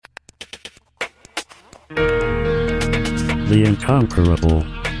The Incomparable.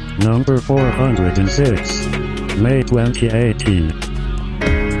 Number 406. May 2018.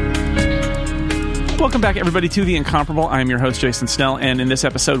 Welcome back, everybody, to The Incomparable. I'm your host, Jason Snell, and in this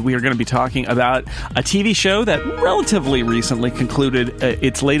episode, we are going to be talking about a TV show that relatively recently concluded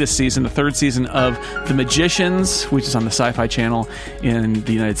its latest season, the third season of The Magicians, which is on the Sci-Fi Channel in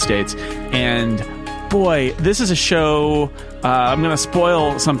the United States. And boy, this is a show, I'm going to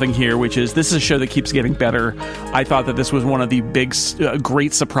spoil something here, which is this is a show that keeps getting better. I thought that this was one of the big,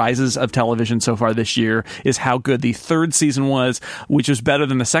 great surprises of television so far this year, is how good the third season was, which was better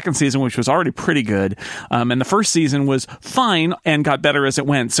than the second season, which was already pretty good. And the first season was fine and got better as it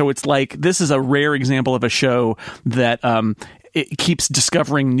went. So it's like, this is a rare example of a show that it keeps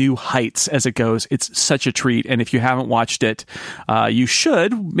discovering new heights as it goes. It's such a treat. And if you haven't watched it, you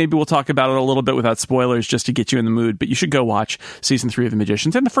should. Maybe we'll talk about it a little bit without spoilers just to get you in the mood. But you should go watch season 3 of The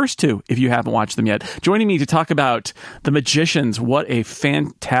Magicians and the first 2 if you haven't watched them yet. Joining me to talk about The Magicians, what a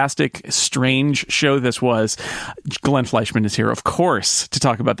fantastic, strange show this was. Glenn Fleischman is here, of course, to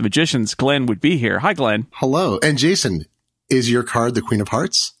talk about The Magicians. Glenn would be here. Hi, Glenn. Hello. And Jason, is your card the Queen of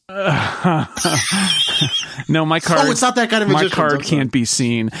Hearts? No, my card. Oh, it's not that kind of Magicians. My card can't be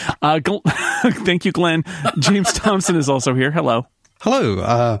seen. Thank you, Glenn. James Thompson is also here. Hello.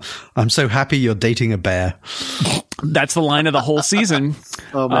 Hello. I'm so happy you're dating a bear. That's the line of the whole season.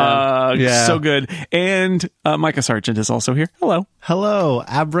 Oh, man. Yeah. So good. And Micah Sargent is also here. Hello. Hello,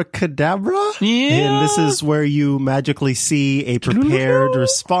 abracadabra? Yeah. And this is where you magically see a prepared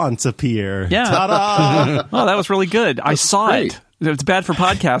response appear. Yeah. Ta-da! Oh, that was really good. I saw great. it. It's bad for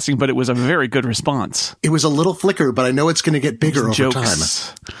podcasting, but it was a very good response. It was a little flicker, but I know it's going to get bigger over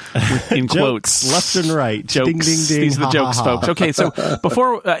Jokes. In quotes. Jokes left and right. Jokes. Ding, ding, ding. These are the Ha, jokes, ha, ha. folks. Okay, so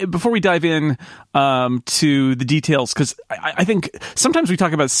before we dive in to the details, because I think sometimes we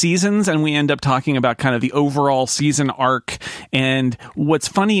talk about seasons and we end up talking about kind of the overall season arc. And what's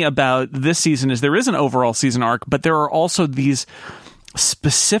funny about this season is there is an overall season arc, but there are also these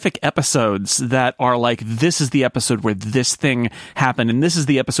specific episodes that are like, this is the episode where this thing happened, and this is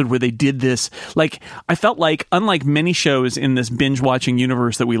the episode where they did this. Like, I felt like, unlike many shows in this binge-watching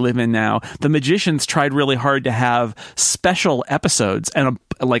universe that we live in now, The Magicians tried really hard to have special episodes, and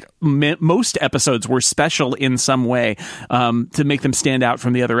most episodes were special in some way to make them stand out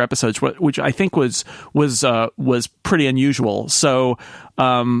from the other episodes, which I think was pretty unusual. So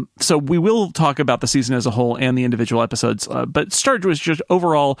we will talk about the season as a whole and the individual episodes, but start was just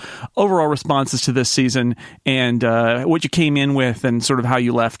overall responses to this season and what you came in with and sort of how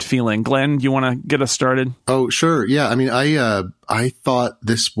you left feeling. Glenn, do you want to get us started? Oh, sure. Yeah. I mean, I thought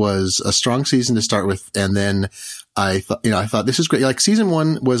this was a strong season to start with, and then I thought this is great. Like, season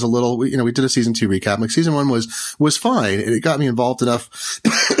 1 was a little, we did a season 2 recap. Like, season 1 was fine. It got me involved enough.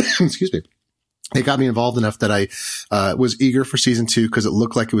 Excuse me. It got me involved enough that I was eager for season 2 because it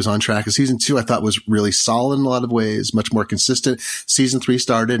looked like it was on track. And season 2 I thought was really solid in a lot of ways, much more consistent. Season 3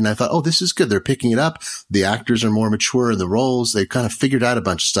 started and I thought, oh, this is good. They're picking it up. The actors are more mature in the roles. They've kind of figured out a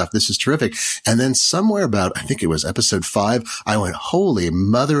bunch of stuff. This is terrific. And then somewhere about, I think it was episode 5, I went, holy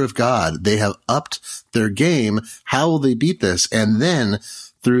mother of God, they have upped their game. How will they beat this? And then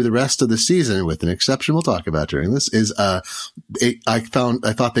through the rest of the season, with an exception we'll talk about during this, is I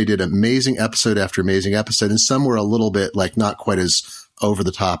thought they did amazing episode after amazing episode, and some were a little bit like not quite as over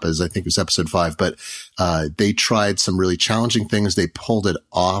the top as I think it was episode 5, but they tried some really challenging things. They pulled it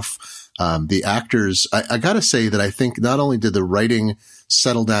off. The actors, I gotta say that I think not only did the writing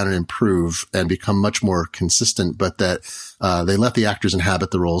settle down and improve and become much more consistent, but that they let the actors inhabit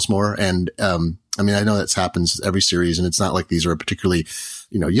the roles more. And I mean, I know that happens every series, and it's not like these are a particularly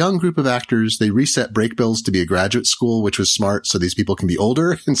young group of actors. They reset break bills to be a graduate school, which was smart. So these people can be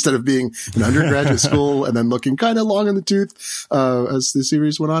older instead of being an undergraduate school and then looking kind of long in the tooth, as the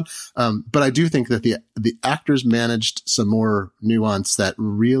series went on. But I do think that the actors managed some more nuance that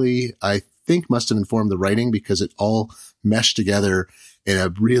really, I think, must have informed the writing, because it all meshed together in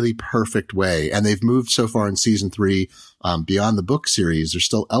a really perfect way. And they've moved so far in season 3, beyond the book series. There's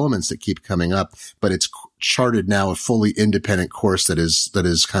still elements that keep coming up, but it's charted now a fully independent course that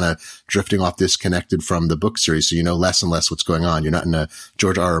is kind of drifting off, disconnected from the book series. So you know less and less what's going on. You're not in a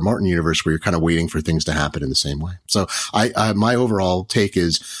George R.R. Martin universe where you're kind of waiting for things to happen in the same way. So my overall take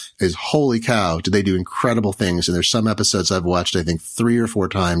is holy cow, did they do incredible things? And there's some episodes I've watched, I think 3 or 4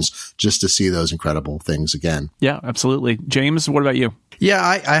 times just to see those incredible things again. Yeah, absolutely. James, what about you?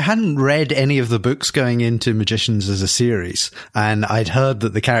 Yeah, I hadn't read any of the books going into Magicians as a series, and I'd heard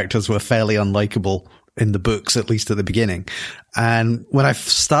that the characters were fairly unlikable in the books, at least at the beginning. And when I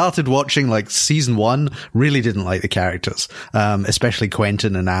started watching, like, season 1, really didn't like the characters, especially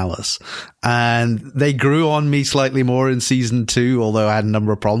Quentin and Alice. And they grew on me slightly more in season 2, although I had a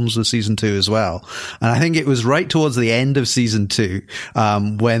number of problems with season 2 as well. And I think it was right towards the end of season 2,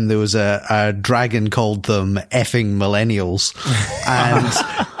 when there was a dragon called them effing millennials. And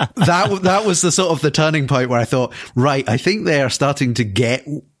that was the sort of the turning point where I thought, right, I think they are starting to get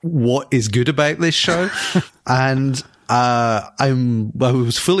what is good about this show. And I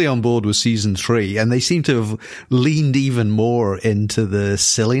was fully on board with season 3, and they seem to have leaned even more into the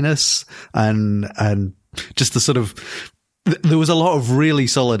silliness and just the sort of, there was a lot of really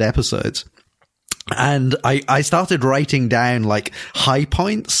solid episodes. And I started writing down, like, high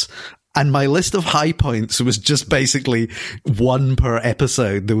points. And my list of high points was just basically one per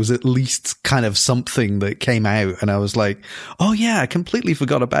episode. There was at least kind of something that came out, and I was like, oh yeah, I completely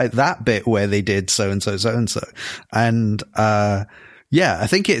forgot about that bit where they did so and so, so and so. And, yeah, I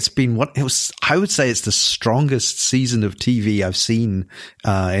think it's been I would say it's the strongest season of TV I've seen,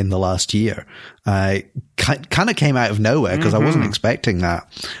 in the last year. Kind of came out of nowhere because I wasn't expecting that.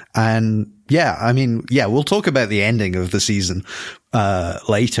 And yeah, I mean, yeah, we'll talk about the ending of the season,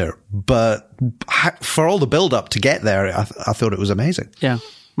 later, but for all the build up to get there, I thought it was amazing. Yeah.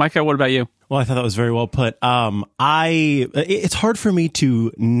 Micah, what about you? Well, I thought that was very well put. It's hard for me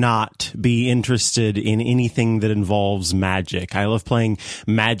to not be interested in anything that involves magic. I love playing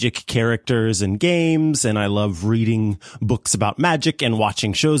magic characters and games, and I love reading books about magic and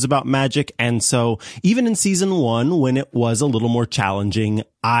watching shows about magic. And so even in season 1, when it was a little more challenging,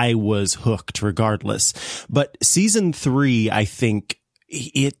 I was hooked regardless. But season 3, I think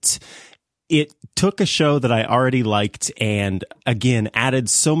it took a show that I already liked and, again, added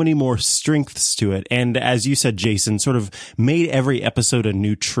so many more strengths to it. And as you said, Jason, sort of made every episode a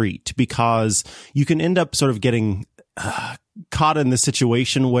new treat, because you can end up sort of getting caught in the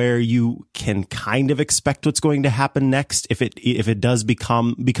situation where you can kind of expect what's going to happen next if it does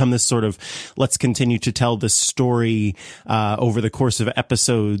become this sort of, let's continue to tell this story over the course of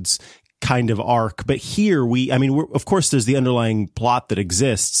episodes kind of arc. But here of course there's the underlying plot that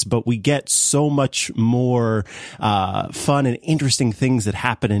exists, but we get so much more fun and interesting things that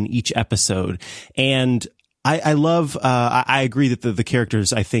happen in each episode. And I love, I agree that the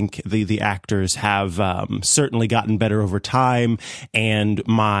characters, I think the actors have, certainly gotten better over time, and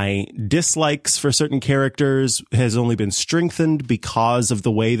my dislikes for certain characters has only been strengthened because of the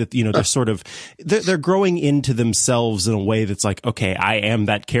way that, they're sort of, they're growing into themselves in a way that's like, okay, I am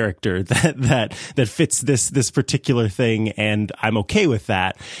that character that fits this particular thing, and I'm okay with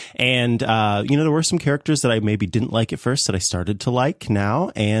that. And, there were some characters that I maybe didn't like at first that I started to like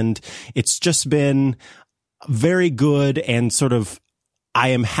now, and it's just been very good, and sort of, I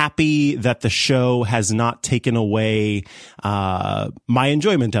am happy that the show has not taken away my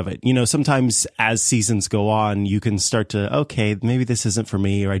enjoyment of it. Sometimes as seasons go on, you can start to, okay, maybe this isn't for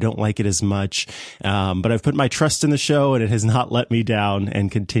me, or I don't like it as much. But I've put my trust in the show, and it has not let me down,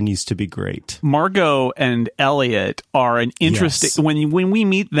 and continues to be great. Margot and Elliot are an interesting, yes. When we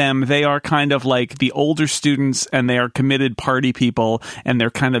meet them, they are kind of like the older students, and they are committed party people, and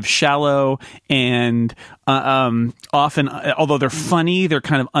they're kind of shallow, and often, although they're funny, they're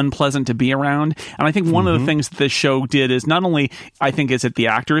kind of unpleasant to be around. And I think one of the things that this show did is not only, I think, is it the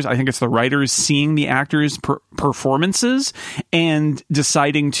actors, I think it's the writers seeing the actors' performances and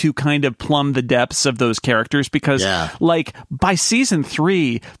deciding to kind of plumb the depths of those characters. Because, like, by season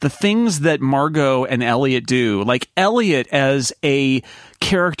 3, the things that Margot and Elliot do, like Elliot as a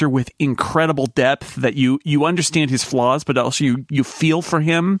character with incredible depth that you understand his flaws, but also you feel for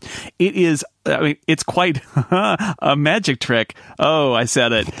him. It is, I mean, it's quite a magic trick. Oh, I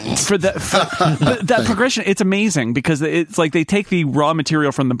said it. For that progression, it's amazing, because it's like they take the raw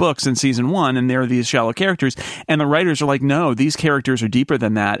material from the books in season 1, and they're these shallow characters, and the writers are like, no, these characters are deeper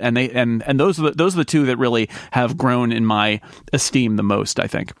than that, and those are the two that really have grown in my esteem the most, I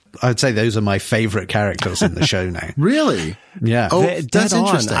think. I'd say those are my favorite characters in the show now. Really? Yeah. Oh, that's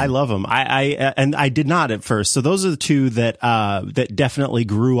interesting. I love them. I did not at first. So those are the two that definitely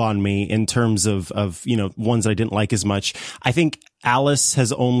grew on me in terms of ones that I didn't like as much. I think Alice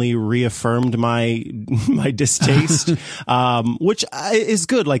has only reaffirmed my distaste, which is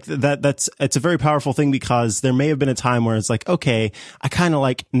good. Like it's a very powerful thing, because there may have been a time where it's like, okay, I kind of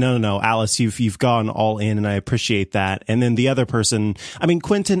like, no, Alice, you've gone all in, and I appreciate that. And then the other person, I mean,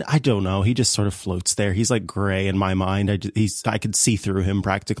 Quentin, I don't know. He just sort of floats there. He's like gray in my mind. I could see through him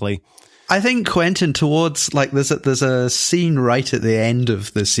practically. I think Quentin, towards, like, there's a scene right at the end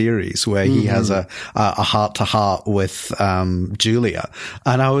of the series where he has a heart to heart with Julia,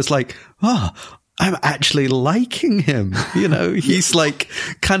 and I was like, I'm actually liking him. You know, he's like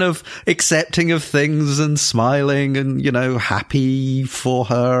kind of accepting of things and smiling and, you know, happy for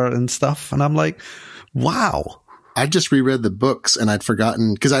her and stuff. And I'm like, wow. I just reread the books and I'd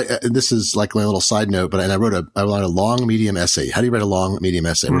forgotten because this is like my little side note, but I wrote a long medium essay. How do you write a long medium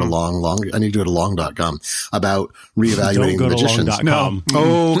essay? I wrote a long, I need to go to long.com about reevaluating the magicians. No.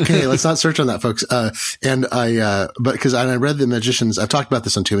 Okay. Let's not search on that, folks. But because I read the magicians, I've talked about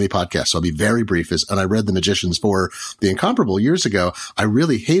this on too many podcasts, so I'll be very brief. And I read the magicians for The Incomparable years ago. I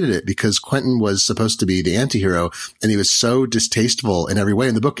really hated it because Quentin was supposed to be the antihero and he was so distasteful in every way.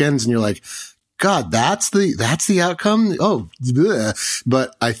 And the book ends and you're like, God, that's the outcome. Oh, bleh.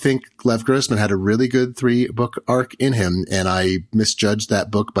 But I think Lev Grossman had a really good 3-book arc in him. And I misjudged that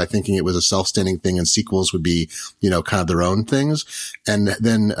book by thinking it was a self-standing thing and sequels would be, you know, kind of their own things. And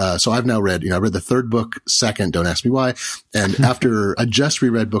then, so I've now read, I read the 3rd book second. Don't ask me why. And after I just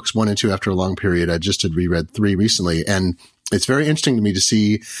reread books 1 and 2 after a long period, I just had reread 3 recently. And it's very interesting to me to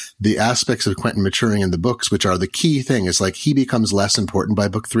see the aspects of Quentin maturing in the books, which are the key thing. It's like he becomes less important by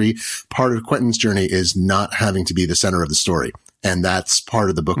book 3. Part of Quentin's journey is not having to be the center of the story. And that's part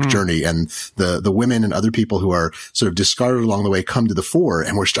of the book journey. And the women and other people who are sort of discarded along the way come to the fore.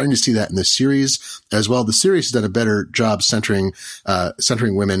 And we're starting to see that in the series as well. The series has done a better job centering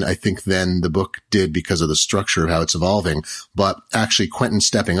women, I think, than the book did because of the structure of how it's evolving. But actually Quentin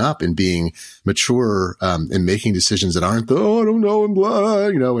stepping up and being mature, and making decisions that aren't I don't know, and blah,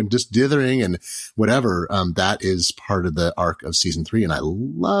 and just dithering and whatever. That is part of the arc of season 3. And I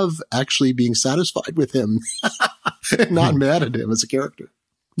love actually being satisfied with him and not mad at him as a character.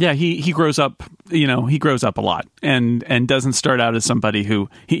 Yeah, he grows up, he grows up a lot and doesn't start out as somebody who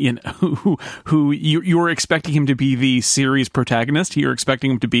you're expecting him to be the series protagonist. You're expecting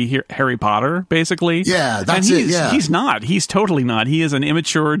him to be Harry Potter, basically. Yeah, that's it. Yeah. He's not. He's totally not. He is an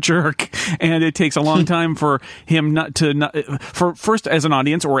immature jerk, and it takes a long time for him for first as an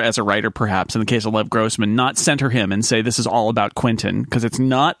audience or as a writer, perhaps in the case of Lev Grossman, not center him and say this is all about Quentin, because it's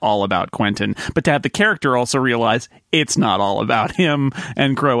not all about Quentin, but to have the character also realize it's not all about him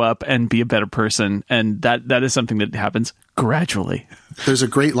and grow up and be a better person. And that is something that happens gradually. There's a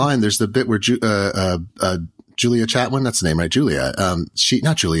great line. There's the bit where Julia Chatwin, that's the name, right? Julia. Not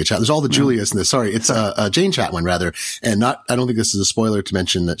Julia Chatwin. There's all the Julias in this. Sorry. It's, Jane Chatwin rather. And I don't think this is a spoiler to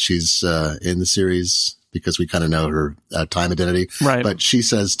mention that she's, in the series because we kind of know her time identity. Right. But she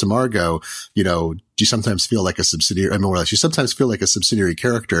says to Margot, you sometimes feel like a subsidiary, more or less, you sometimes feel like a subsidiary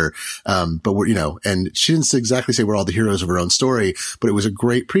character. But we're, and she didn't exactly say we're all the heroes of her own story, but it was a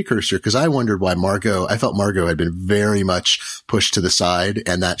great precursor because I wondered why I felt Margot had been very much pushed to the side,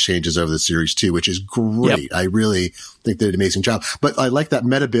 and that changes over the series too, which is great. Yep. I really think they did an amazing job. But I like that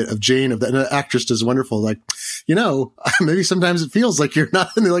meta bit of Jane, and the actress does wonderful. Like, maybe sometimes it feels like you're not,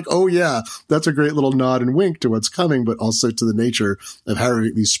 and they're like, oh yeah, that's a great little nod and wink to what's coming, but also to the nature of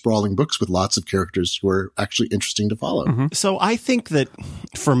having these sprawling books with lots of characters who are actually interesting to follow. Mm-hmm. So I think that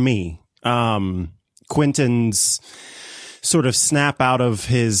for me, Quentin's sort of snap out of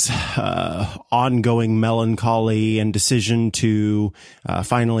his ongoing melancholy and decision to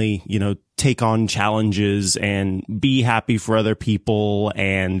finally, take on challenges and be happy for other people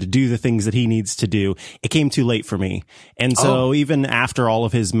and do the things that he needs to do. It came too late for me. And so even after all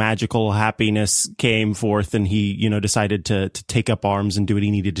of his magical happiness came forth and he, decided to take up arms and do what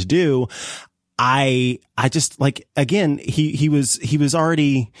he needed to do, I just again, he was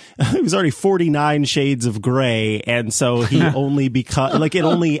already 49 shades of gray. And so he only it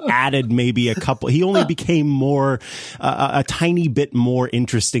only added maybe a couple, he only became more, a tiny bit more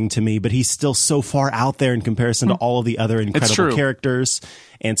interesting to me, but he's still so far out there in comparison to all of the other incredible characters.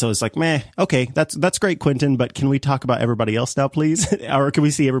 And so it's like, meh, okay, that's great, Quentin, but can we talk about everybody else now, please? Or can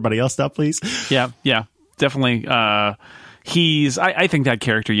we see everybody else now, please? Yeah, definitely. I think that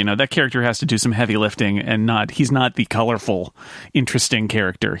character has to do some heavy lifting and he's not the colorful, interesting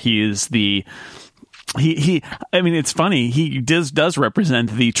character. He is it's funny. He does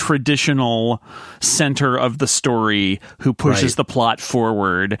represent the traditional center of the story who pushes the plot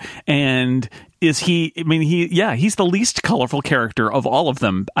forward. And he's the least colorful character of all of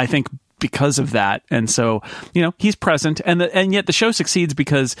them, I think, because of that. And so, he's present and yet the show succeeds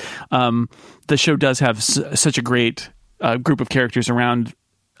because, the show does have such a great group of characters around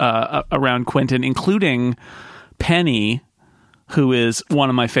Quentin, including Penny, who is one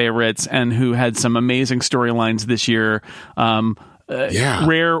of my favorites and who had some amazing storylines this year.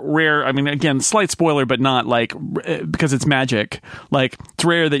 rare. I mean, again, slight spoiler, but not like because it's magic. Like it's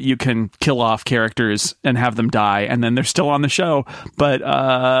rare that you can kill off characters and have them die, and then they're still on the show. But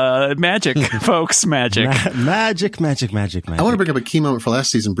magic, folks, magic. Magic. I want to bring up a key moment for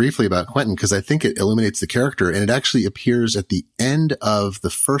last season briefly about Quentin because I think it illuminates the character, and it actually appears at the end of the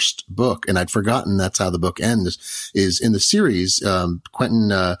first book. And I'd forgotten that's how the book ends. Is in the series,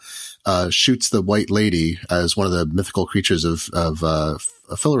 Quentin shoots the White Lady as one of the mythical creatures of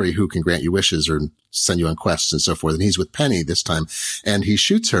Fillory who can grant you wishes or send you on quests and so forth. And he's with Penny this time, and he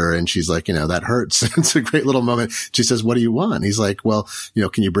shoots her, and she's like, that hurts. It's a great little moment. She says, "What do you want?" He's like, "Well,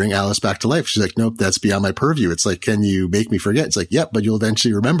 can you bring Alice back to life?" She's like, "Nope, that's beyond my purview." It's like, "Can you make me forget?" It's like, "Yep, but you'll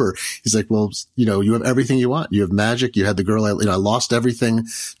eventually remember." He's like, "Well, you have everything you want. You have magic. You had the girl. I lost everything.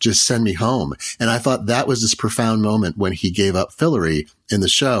 Just send me home." And I thought that was this profound moment when he gave up Fillory in the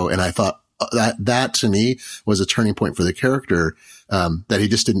show. And I thought that to me was a turning point for the character. That he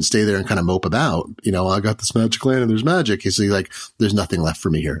just didn't stay there and kind of mope about, I got this magic land and there's magic. He's like, there's nothing left for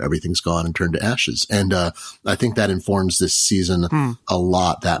me here. Everything's gone and turned to ashes. And, I think that informs this season a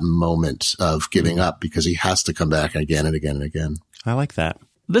lot, that moment of giving up, because he has to come back again and again and again. I like that.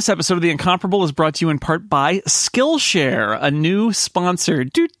 This episode of The Incomparable is brought to you in part by Skillshare, a new sponsor.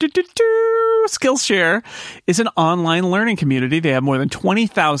 Skillshare is an online learning community. They have more than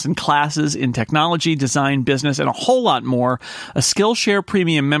 20,000 classes in technology, design, business, and a whole lot more. A Skillshare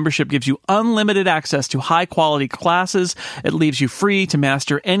premium membership gives you unlimited access to high-quality classes. It leaves you free to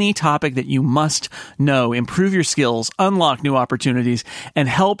master any topic that you must know, improve your skills, unlock new opportunities, and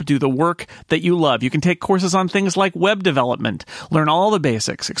help do the work that you love. You can take courses on things like web development, learn all the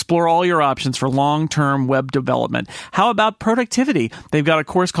basics, explore all your options for long-term web development. How about productivity? They've got a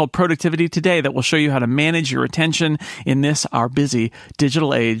course called Productivity Today that will show you how to manage your attention in this, our busy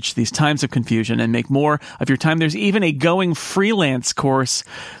digital age, these times of confusion, and make more of your time. There's even a going freelance course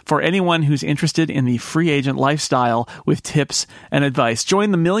for anyone who's interested in the free agent lifestyle with tips and advice.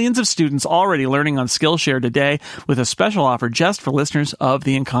 Join the millions of students already learning on Skillshare today with a special offer just for listeners of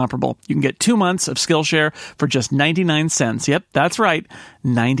The Incomparable. You can get 2 months of Skillshare for just 99 cents. Yep, that's right,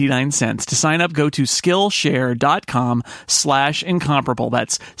 99 cents. To sign up, go to Skillshare.com/incomparable.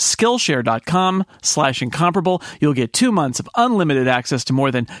 That's Skillshare.com/incomparable. You'll get 2 months of unlimited access to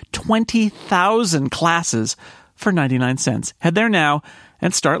more than 20,000 classes for 99 cents. Head there now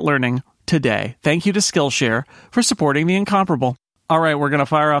and start learning today. Thank you to Skillshare for supporting The Incomparable. All right, we're going to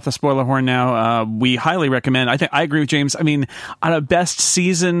fire off the spoiler horn now. We highly recommend. I agree with James. I mean, on a best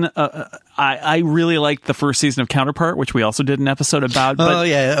season, I really liked the first season of Counterpart, which we also did an episode about. But,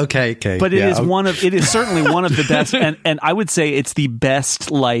 okay. But it is certainly one of the best, and I would say it's the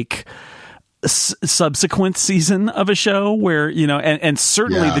best subsequent season of a show where, and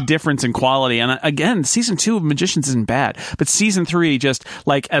certainly the difference in quality. And again, season 2 of Magicians isn't bad, but season 3, just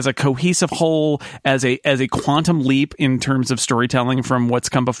like as a cohesive whole, as a quantum leap in terms of storytelling from what's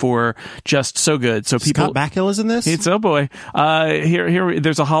come before, just so good. So people, Scott Bakula is in this? It's, oh boy. Here,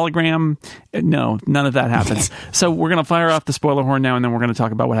 there's a hologram. No, none of that happens. So we're going to fire off the spoiler horn now, and then we're going to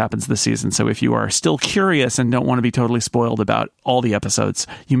talk about what happens this season. So if you are still curious and don't want to be totally spoiled about all the episodes,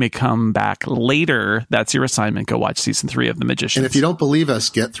 you may come back later. That's your assignment. Go watch season 3 of The Magicians. And if you don't believe us,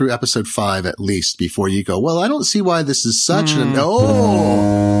 get through episode 5 at least before you go, well, I don't see why this is such a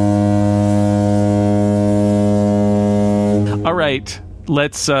All right.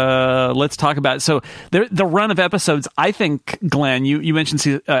 Let's talk about it. So the run of episodes, I think, Glenn, you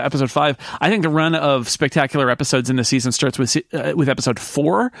mentioned episode 5. I think the run of spectacular episodes in the season starts with episode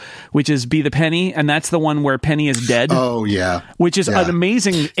 4, which is Be the Penny, and that's the one where Penny is dead. Oh yeah, which is an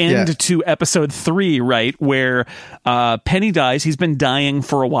amazing end to episode 3, right? Where Penny dies. He's been dying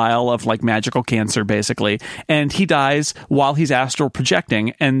for a while of like magical cancer, basically, and he dies while he's astral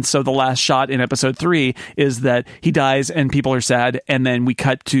projecting. And so the last shot in episode 3 is that he dies, and people are sad, and then we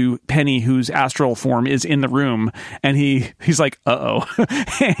cut to Penny, whose astral form is in the room, and he's like, uh-oh.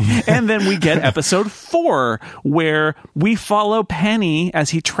 And then we get episode 4, where we follow Penny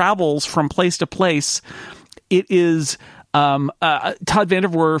as he travels from place to place. It is Todd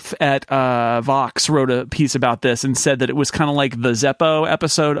Vanderwerf at Vox wrote a piece about this and said that it was kind of like the Zeppo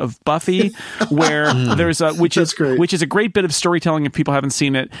episode of Buffy, where there's which is a great bit of storytelling if people haven't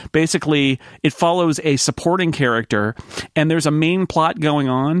seen it. Basically, it follows a supporting character, and there's a main plot going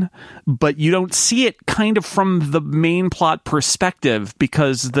on, but you don't see it kind of from the main plot perspective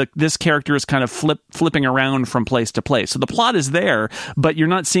because this character is kind of flipping around from place to place. So the plot is there, but you're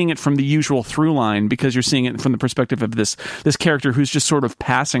not seeing it from the usual through line because you're seeing it from the perspective of this character who's just sort of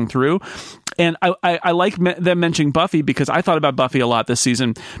passing through. And I like them mentioning Buffy because I thought about Buffy a lot this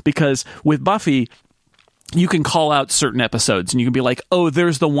season, because with Buffy, you can call out certain episodes and you can be like, oh,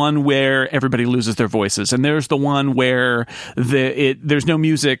 there's the one where everybody loses their voices, and there's the one where there's no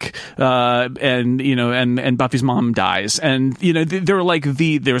music, and Buffy's mom dies, and they're like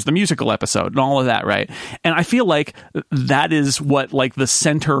there's the musical episode and all of that, right? And I feel like that is what like the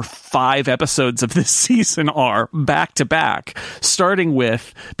center 5 episodes of this season are, back to back, starting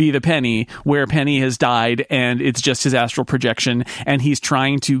with Be the Penny, where Penny has died and it's just his astral projection, and he's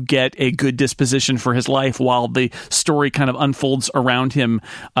trying to get a good disposition for his life while the story kind of unfolds around him,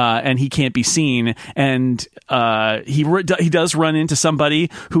 and he can't be seen. And he does run into somebody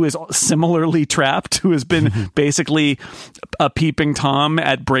who is similarly trapped, who has been basically a peeping Tom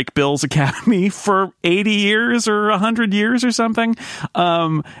at Break Bill's Academy for 80 years or 100 years or something.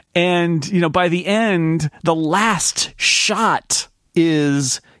 And by the end, the last shot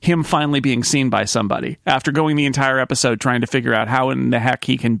is him finally being seen by somebody after going the entire episode trying to figure out how in the heck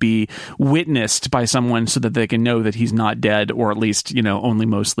he can be witnessed by someone so that they can know that he's not dead, or at least, only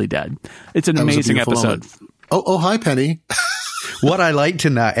mostly dead. It's an amazing episode. Oh, hi, Penny. What I liked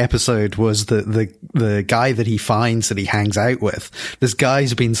in that episode was the guy that he finds that he hangs out with. This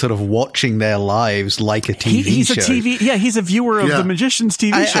guy's been sort of watching their lives like a TV show. He's a viewer of the Magician's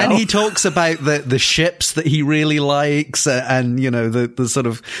TV show. And he talks about the ships that he really likes, and the sort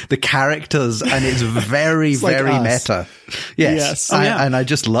of the characters, and it's very, it's very meta. Yes. And I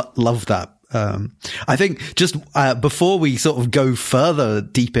just love that. I think just before we sort of go further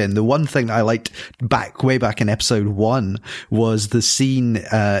deep in, the one thing I liked way back in episode 1 was the scene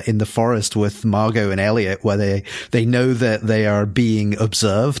in the forest with Margot and Elliot, where they know that they are being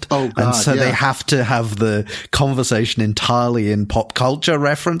observed. Oh, God, and so they have to have the conversation entirely in pop culture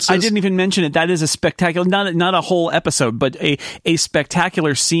references. I didn't even mention it. That is a spectacular, not a whole episode, but a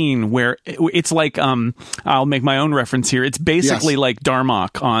spectacular scene where it's like, I'll make my own reference here. It's basically like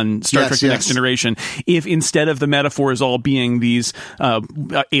Darmok on Star Trek: The Next Generation, if instead of the metaphors all being these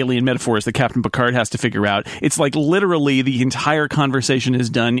alien metaphors that Captain Picard has to figure out, it's like literally the entire conversation is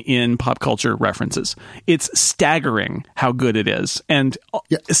done in pop culture references. It's staggering how good it is, and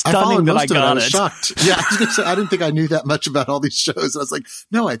stunning that I got it. I was shocked. Yeah, I was going to say, I didn't think I knew that much about all these shows. I was like,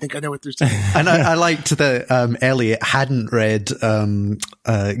 no, I think I know what they're saying. And I liked that Elliot hadn't read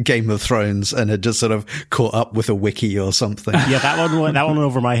Game of Thrones and had just sort of caught up with a wiki or something. Yeah, that one went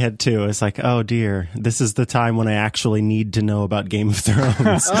over my head too. It's like, oh dear, this is the time when I actually need to know about Game of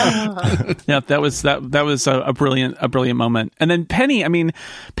Thrones. Yeah, that was a brilliant moment. And then Penny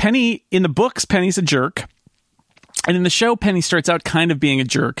in the books, Penny's a jerk. And in the show, Penny starts out kind of being a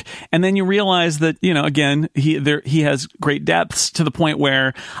jerk, and then you realize that, again, he has great depths, to the point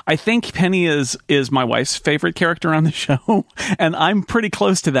where I think Penny is my wife's favorite character on the show, and I'm pretty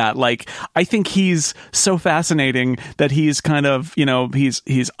close to that. Like, I think he's so fascinating that he's kind of, he's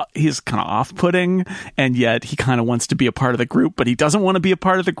kind of off-putting, and yet he kind of wants to be a part of the group, but he doesn't want to be a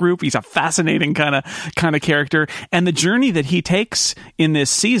part of the group. He's a fascinating kind of character, and the journey that he takes in this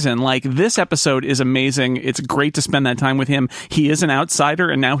season, like this episode, is amazing. It's great to spend that time with him. He is an outsider,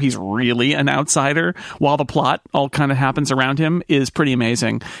 and now he's really an outsider, while the plot all kind of happens around him, is pretty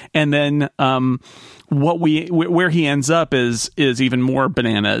amazing. And then where he ends up is even more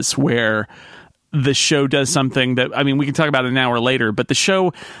bananas, where the show does something that, we can talk about it an hour later, but the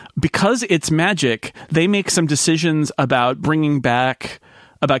show, because it's magic, they make some decisions about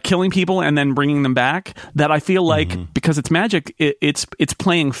killing people and then bringing them back that I feel like, because it's magic, it's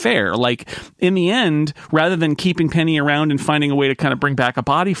playing fair. Like, in the end, rather than keeping Penny around and finding a way to kind of bring back a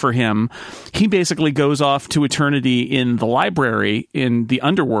body for him, he basically goes off to eternity in the library in the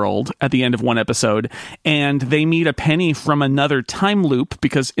underworld at the end of one episode, and they meet a Penny from another time loop,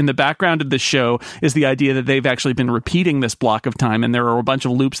 because in the background of this show is the idea that they've actually been repeating this block of time, and there are a bunch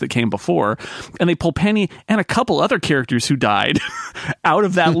of loops that came before, and they pull Penny and a couple other characters who died out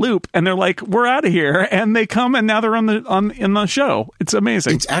of that loop, and they're like, we're out of here, and they come, and now they're in the show. It's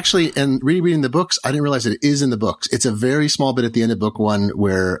amazing. It's actually, and rereading the books, I didn't realize that it is in the books. It's a very small bit at the end of book 1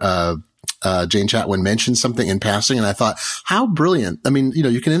 where Jane Chatwin mentioned something in passing, and I thought, how brilliant.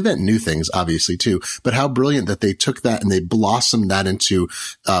 You can invent new things, obviously, too, but how brilliant that they took that and they blossomed that into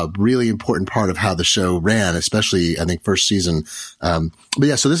a really important part of how the show ran, especially, I think, first season. But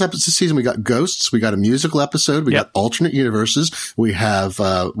yeah, so this season, we got ghosts, we got a musical episode, we got alternate universe, we have,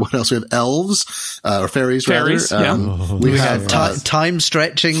 what else? We have elves, or fairies, rather. We have time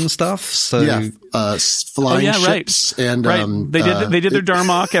stretching stuff. So flying ships. And, they did their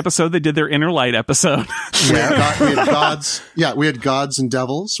Darmok episode. They did their Inner Light episode. We had gods. Yeah, we had gods and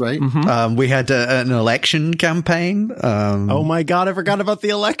devils, right? Mm-hmm. We had an election campaign. Oh my God, I forgot about the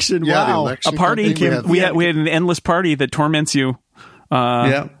election. Yeah, wow. The election a party. Campaign. We had an endless party that torments you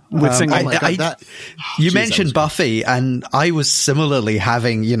with single. You mentioned Buffy, and I was similarly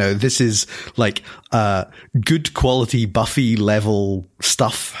having, this is like good quality Buffy level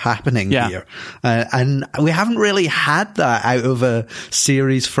stuff happening here, and we haven't really had that out of a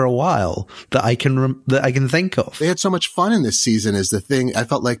series for a while that I can think of. They had so much fun in this season is the thing. I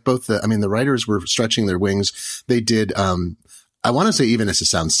felt like the writers were stretching their wings. They did, I want to say, even as it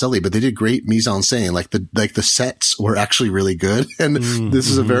sounds silly, but they did great mise en scène. Like the sets were actually really good. And this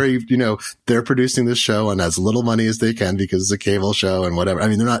is a very, they're producing this show on as little money as they can because it's a cable show and whatever. I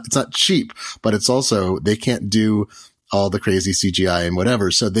mean, it's not cheap, but it's also, they can't do all the crazy CGI and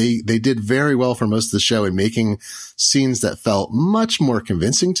whatever. So they did very well for most of the show in making scenes that felt much more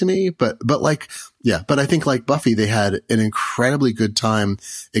convincing to me. But I think like Buffy, they had an incredibly good time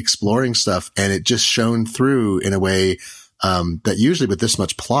exploring stuff, and it just shone through in a way that usually with this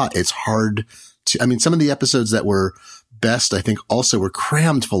much plot, it's hard to, some of the episodes that were best, I think, also were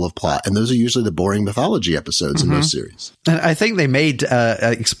crammed full of plot. And those are usually the boring mythology episodes in most series. And I think they made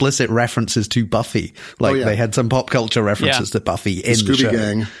explicit references to Buffy. They had some pop culture references to Buffy in the show.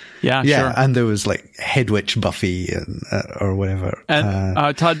 Gang. Yeah, sure. And there was like Hedwitch Buffy and, or whatever.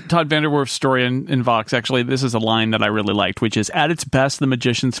 And Todd Vanderwerf's story in Vox, actually, this is a line that I really liked, which is, at its best, The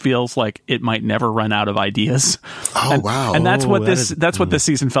Magicians feels like it might never run out of ideas. Oh, wow. And that's what this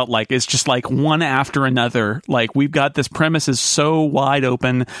season felt like. It's just like one after another. Like, we've got this premise is so wide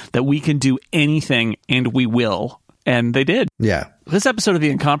open that we can do anything, and we will. And they did. Yeah. This episode of The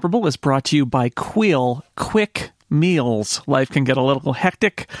Incomparable is brought to you by Queel Quick Meals. Life can get a little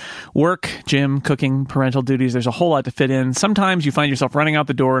hectic. Work, gym, cooking, parental duties. There's a whole lot to fit in. Sometimes you find yourself running out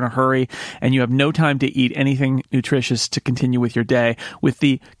the door in a hurry and you have no time to eat anything nutritious to continue with your day. With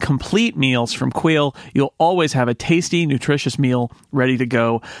the complete meals from Queel, you'll always have a tasty, nutritious meal ready to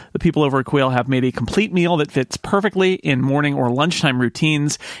go. The people over at Queel have made a complete meal that fits perfectly in morning or lunchtime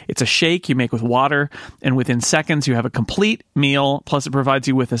routines. It's a shake you make with water, and within seconds you have a complete meal. Plus, it provides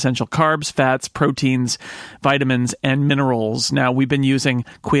you with essential carbs, fats, proteins, vitamins, and minerals. Now, we've been using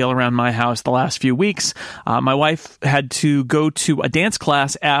Queel around my house the last few weeks. My wife had to go to a dance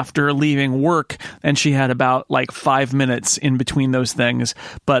class after leaving work, and she had about 5 minutes in between those things.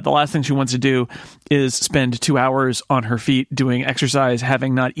 But the last thing she wants to do is spend 2 hours on her feet doing exercise,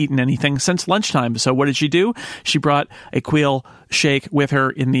 having not eaten anything since lunchtime. So what did she do? She brought a Queel shake with her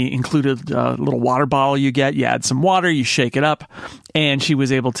in the included little water bottle you get. You add some water, you shake it up, and she was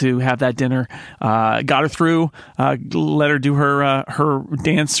able to have that dinner. Got her through, let her do her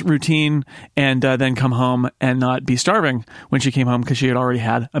dance routine, and then come home and not be starving when she came home because she had already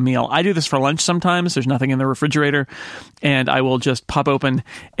had a meal. I do this for lunch sometimes. There's nothing in the refrigerator, and I will just pop open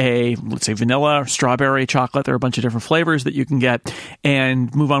a, let's say, vanilla, strawberry, chocolate. There are a bunch of different flavors that you can get,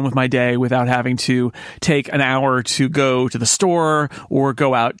 and move on with my day without having to take an hour to go to the store or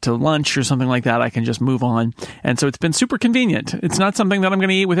go out to lunch or something like that. I can just move on. And so it's been super convenient. It's not something that I'm going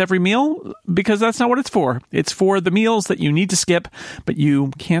to eat with every meal because that's not what it's for. It's for the meals that you need to skip, but you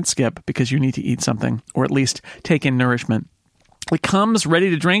can't skip because you need to eat something or at least take in nourishment. It comes ready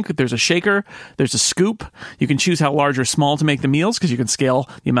to drink. There's a shaker. There's a scoop. You can choose how large or small to make the meals because you can scale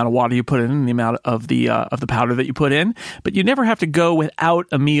the amount of water you put in and the amount of the powder that you put in. But you never have to go without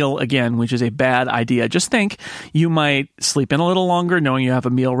a meal again, which is a bad idea. Just think you might sleep in a little longer knowing you have a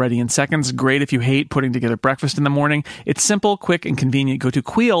meal ready in seconds. Great if you hate putting together breakfast in the morning. It's simple, quick, and convenient. Go to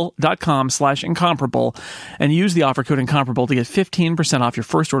Queel.com/incomparable and use the offer code incomparable to get 15% off your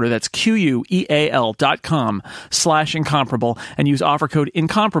first order. That's QUEAL.com/incomparable. And use offer code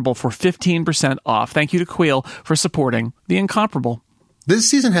INCOMPARABLE for 15% off. Thank you to Queel for supporting The Incomparable.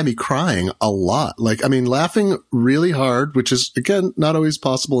 This season had me crying a lot. Laughing really hard, which is, again, not always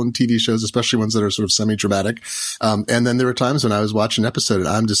possible in TV shows, especially ones that are sort of semi-dramatic. And then there were times when I was watching an episode and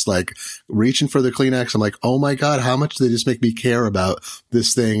I'm just reaching for the Kleenex. I'm like, oh my God, how much do they just make me care about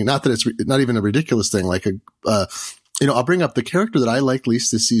this thing? Not that it's not even a ridiculous thing, I'll bring up the character that I liked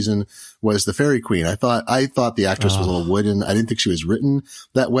least this season was the Fairy Queen. I thought the actress was a little wooden. I didn't think she was written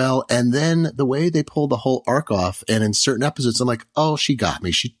that well. And then the way they pulled the whole arc off, and in certain episodes, I'm like, oh, she got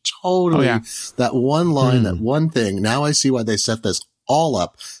me. She totally, that one line, that one thing. Now I see why they set this all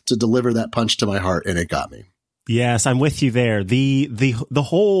up to deliver that punch to my heart, and it got me. Yes, I'm with you there. The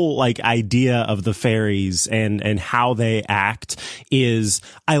whole idea of the fairies and how they act is,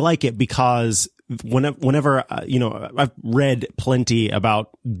 I like it because whenever I've read plenty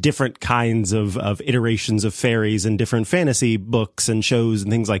about different kinds of iterations of fairies and different fantasy books and shows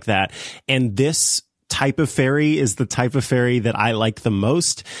and things like that. And this type of fairy is the type of fairy that I like the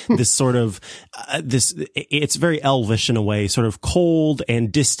most. This sort of, it's very elvish in a way, sort of cold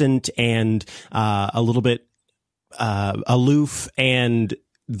and distant and, a little bit aloof, and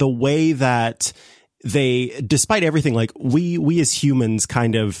the way that they, despite everything, like we as humans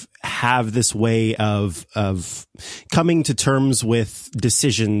kind of have this way of coming to terms with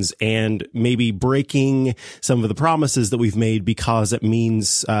decisions and maybe breaking some of the promises that we've made because it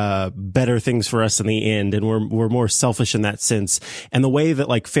means better things for us in the end, and we're more selfish in that sense. And the way that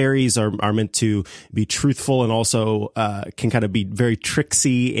like fairies are meant to be truthful and also can kind of be very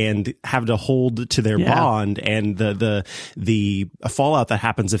tricksy and have to hold to their bond, and the fallout that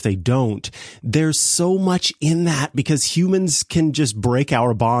happens if they don't. There's so much in that because humans can just break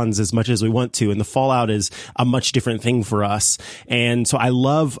our bonds as much as we want to, and the fallout is a much different thing for us. And so I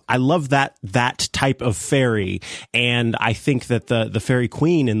love that type of fairy. And I think that the fairy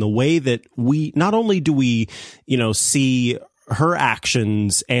queen, and the way that we, not only do we, see her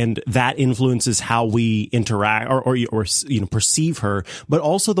actions and that influences how we interact or perceive her, but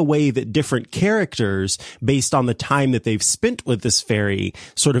also the way that different characters, based on the time that they've spent with this fairy,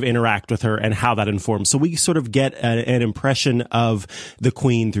 sort of interact with her and how that informs. So we sort of get an impression of the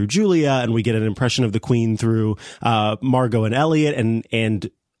queen through Julia, and we get an impression of the queen through Margot and Elliot, and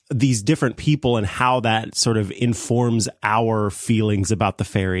these different people, and how that sort of informs our feelings about the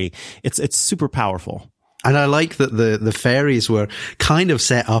fairy. It's super powerful. And I like that the fairies were kind of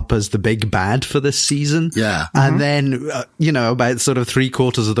set up as the big bad for this season. Yeah. And then, about sort of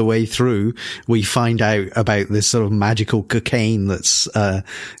 3/4 of the way through, we find out about this sort of magical cocaine that's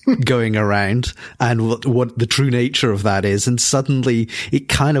going around, and what the true nature of that is. And suddenly it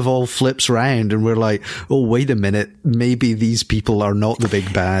kind of all flips around, and we're like, oh, wait a minute, maybe these people are not the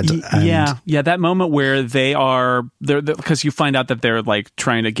big bad. Yeah. That moment where they're because you find out that they're like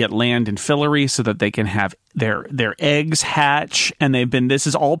trying to get land in Fillory so that they can have their eggs hatch, and this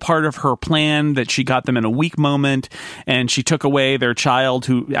is all part of her plan, that she got them in a weak moment, and she took away their child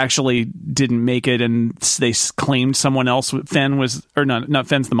who actually didn't make it, and they claimed someone else. Fen was, or not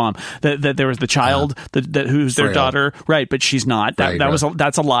Fen's the mom, that there was the child that who's their daughter, right? But she's not.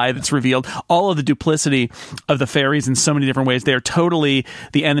 That's a lie that's revealed. All of the duplicity of the fairies in so many different ways. They're totally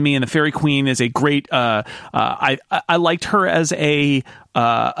the enemy, and the fairy queen is a great. I liked her as this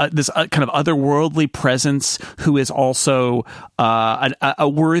kind of otherworldly presence who is also a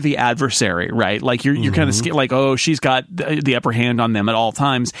worthy adversary, right? Like you're kind of like, oh, she's got the upper hand on them at all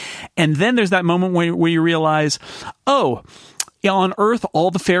times. And then there's that moment where you realize, oh, yeah, on Earth, all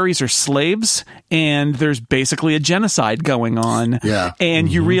the fairies are slaves, and there's basically a genocide going on. Yeah.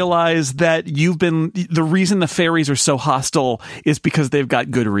 And you realize that the reason the fairies are so hostile is because they've got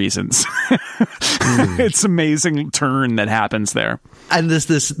good reasons. It's an amazing turn that happens there. And there's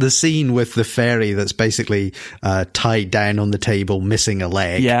the scene with the fairy that's basically tied down on the table, missing a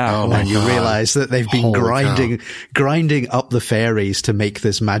leg. Yeah. And you realize that they've been grinding up the fairies to make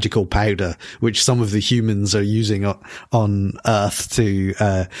this magical powder, which some of the humans are using on Earth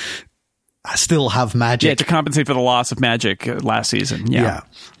to still have magic. Yeah, to compensate for the loss of magic last season. Yeah.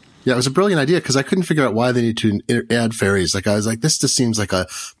 Yeah, it was a brilliant idea because I couldn't figure out why they need to add fairies. Like I was like, this just seems like a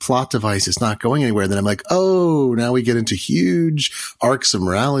plot device. It's not going anywhere. And then I'm like, oh, now we get into huge arcs of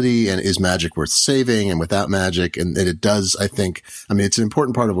morality, and is magic worth saving, and without magic. And it does, I think, it's an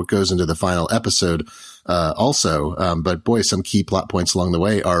important part of what goes into the final episode, also. But boy, some key plot points along the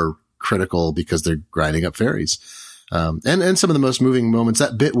way are critical because they're grinding up fairies. And some of the most moving moments,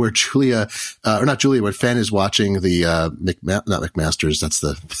 that bit where where Fen is watching the, not McMasters, that's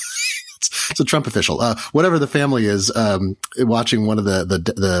it's a Trump official, whatever the family is, watching one of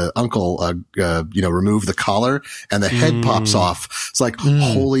the uncle, remove the collar, and the head pops off. It's like,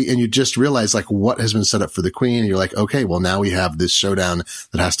 holy, and you just realize like what has been set up for the queen. And you're like, okay, well now we have this showdown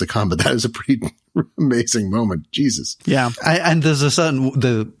that has to come, but that is a pretty amazing moment. Jesus. Yeah. And there's a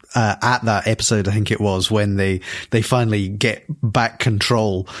certain, at that episode, I think it was, when they finally get back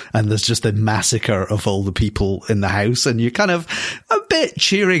control, and there's just a massacre of all the people in the house, and you're kind of a bit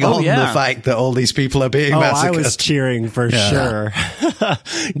cheering on the fact that all these people are being massacred. I was cheering for sure.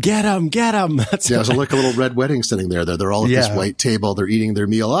 Get them. There's a little red wedding sitting there. They're all at this white table. They're eating their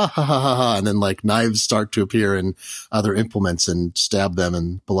meal. Ah, ha, ha, ha, ha. And then like knives start to appear and other implements and stab them,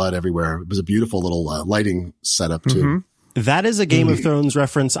 and blood everywhere. It was a beautiful little lighting setup too. Mm-hmm. That is a Game of Thrones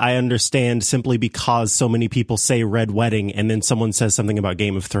reference I understand simply because so many people say Red Wedding and then someone says something about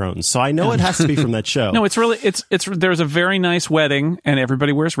Game of Thrones. So I know it has to be from that show. No, there's a very nice wedding and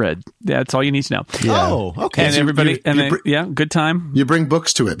everybody wears red. That's all you need to know. Yeah. Oh, okay. And good time. You bring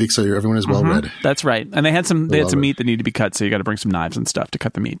books to it because everyone is well read. That's right. And they had some meat that needed to be cut, so you got to bring some knives and stuff to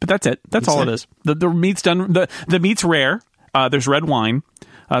cut the meat. But that's it. That's all it is. The meat's done. The meat's rare. There's red wine.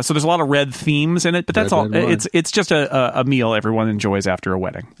 So there's a lot of red themes in it, but that's all. It's just a meal everyone enjoys after a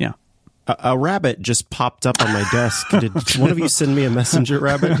wedding. Yeah. A rabbit just popped up on my desk. Did one of you send me a messenger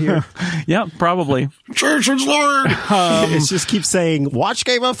rabbit here? Yeah, probably. Church's Lord. It just keeps saying, "Watch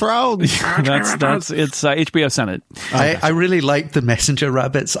Game of Thrones." It's HBO sent it. I really like the messenger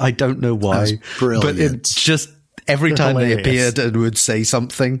rabbits. I don't know why, That's brilliant. but it's just every time they appeared and would say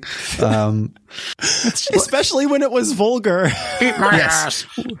something. Especially when it was vulgar. Yes.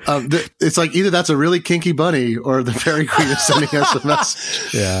 It's like either that's a really kinky bunny or the Fairy Queen is sending us a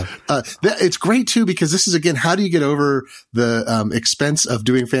message. Yeah. It's great too, because this is, again, how do you get over the expense of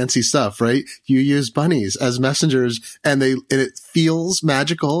doing fancy stuff, right? You use bunnies as messengers and it feels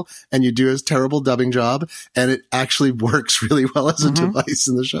magical, and you do a terrible dubbing job, and it actually works really well as a device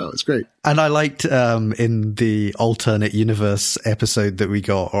in the show. It's great. And I liked in the alternate universe episode that we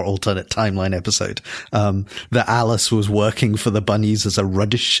got, or alternate timeline episode, that Alice was working for the bunnies as a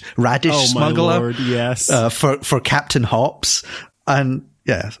radish smuggler. My Lord, yes. For Captain Hops. And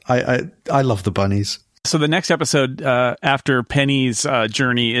yeah, I love the bunnies. So the next episode after Penny's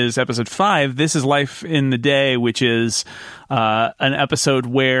journey is episode 5. This is Life in the Day, which is an episode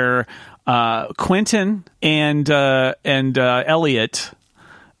where Quentin and Elliot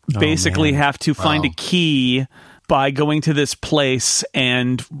basically have to find a key by going to this place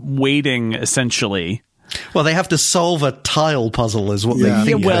and waiting, essentially. Well, they have to solve a tile puzzle is what they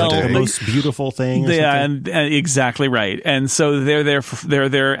think they're the doing. most beautiful thing. And exactly right. And so they're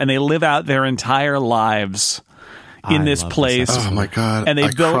there, and they live out their entire lives in this place. Oh my God. And they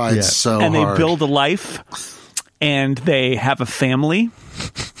cried so hard. They build a life, and they have a family,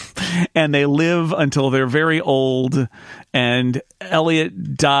 and they live until they're very old, and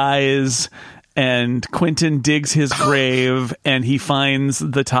Elliot dies, and Quentin digs his grave, and he finds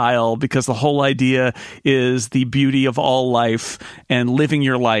the tile, because the whole idea is the beauty of all life and living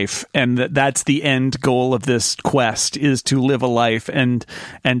your life, and that's the end goal of this quest, is to live a life and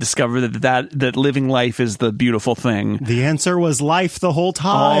discover that living life is the beautiful thing. The answer was life the whole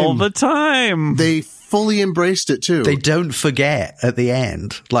time. All the time. They fully embraced it too. They don't forget at the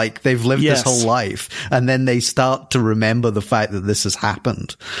end. Like, they've lived this whole life, and then they start to remember the fact that this has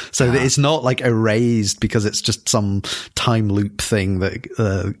happened. So that it's not like erased because it's just some time loop thing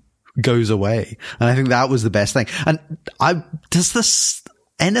that goes away. And I think that was the best thing. And does this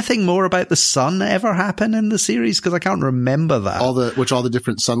anything more about the sun ever happen in the series? Because I can't remember that. All the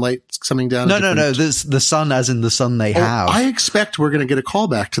different sunlight coming down. No. This the sun, as in the sun they have. I expect we're going to get a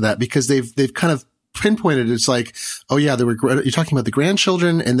callback to that, because they've kind of pinpointed. It's like, oh yeah, you're talking about the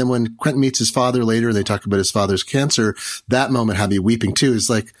grandchildren, and then when Quentin meets his father later, they talk about his father's cancer. That moment had me weeping too. It's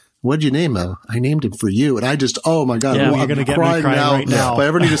like, what'd you name him? I named him for you. And I just, oh my God, you're going to get me crying right now. If I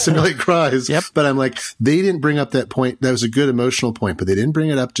ever need to simulate cries. Yep. But I'm like, they didn't bring up that point. That was a good emotional point, but they didn't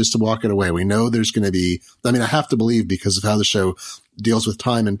bring it up just to walk it away. We know there's going to be, I mean, I have to believe, because of how the show deals with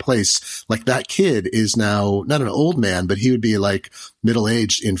time and place, like that kid is now not an old man, but he would be like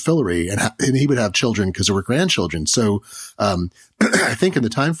middle-aged in Fillory, and he would have children because there were grandchildren. So, I think in the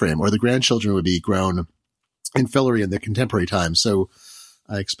time frame, or the grandchildren would be grown in Fillory in the contemporary time. So,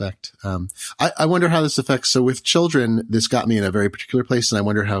 I expect. I wonder how this affects. So with children, this got me in a very particular place, and I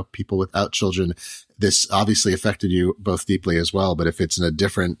wonder how people without children, this obviously affected you both deeply as well. But if it's in a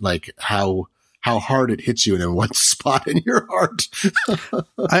different, like how hard it hits you and in what spot in your heart.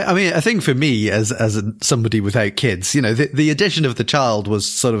 I mean, I think for me, as somebody without kids, you know, the addition of the child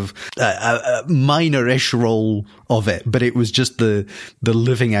was sort of a minor-ish role of it, but it was just the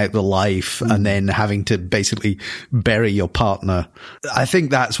living out the life and then having to basically bury your partner. I think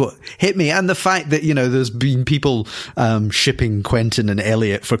that's what hit me. And the fact that, you know, there's been people shipping Quentin and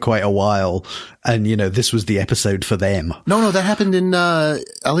Elliot for quite a while, and, you know, this was the episode for them. No, that happened in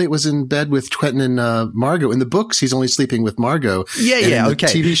Elliot was in bed with Quentin and Margot. In the books, he's only sleeping with Margot. Yeah, and in okay.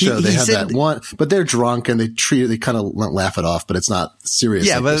 The TV show, they have that one, but they're drunk and they kind of laugh it off, but it's not serious.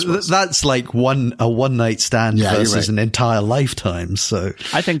 Yeah, like but that's like a one night stand versus an entire lifetime. So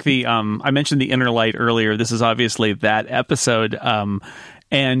I think I mentioned the inner light earlier. This is obviously that episode.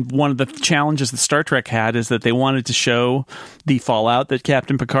 And one of the challenges that Star Trek had is that they wanted to show the fallout that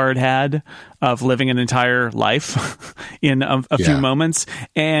Captain Picard had of living an entire life in a few moments.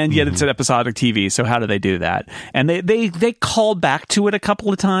 And yet it's an episodic TV. So how do they do that? And they call back to it a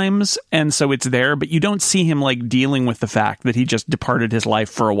couple of times. And so it's there, but you don't see him like dealing with the fact that he just departed his life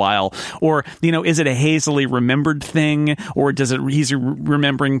for a while. Or, you know, is it a hazily remembered thing? Or he's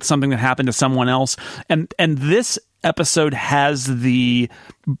remembering something that happened to someone else? And this episode has the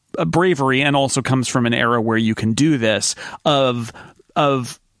bravery, and also comes from an era where you can do this, of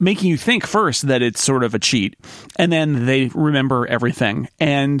making you think first that it's sort of a cheat, and then they remember everything,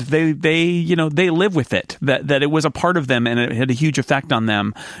 and they live with it, that it was a part of them, and it had a huge effect on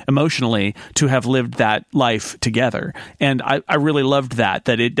them emotionally to have lived that life together. And I really loved that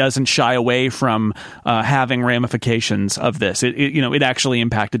it doesn't shy away from having ramifications of this. It actually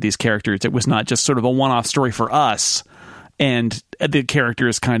impacted these characters. It was not just sort of a one-off story for us, and the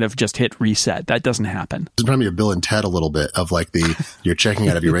characters kind of just hit reset. That doesn't happen. It's probably a Bill and Ted a little bit of like you're checking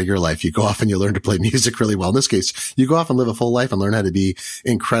out of your regular life. You go off and you learn to play music really well. In this case, you go off and live a full life and learn how to be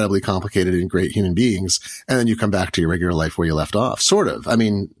incredibly complicated and great human beings. And then you come back to your regular life where you left off. Sort of. I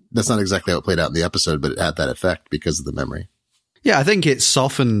mean, that's not exactly how it played out in the episode, but it had that effect because of the memory. Yeah, I think it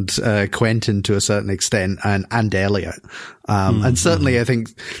softened Quentin to a certain extent and Elliot. And certainly I think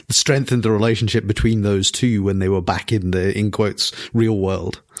strengthened the relationship between those two when they were back in the, in quotes, real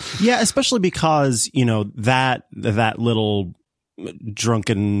world. Yeah, especially because, that little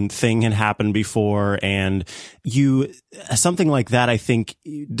drunken thing had happened before, and something like that, I think,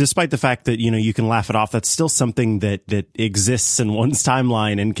 despite the fact that, you can laugh it off, that's still something that exists in one's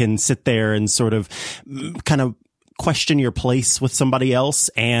timeline and can sit there and sort of kind of question your place with somebody else.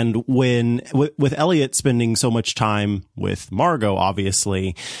 And when with Elliot spending so much time with Margot,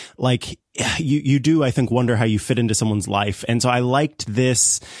 obviously, like you do, I think, wonder how you fit into someone's life. And so I liked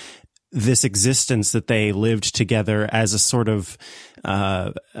this existence that they lived together as a sort of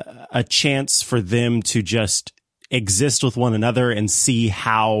a chance for them to just exist with one another and see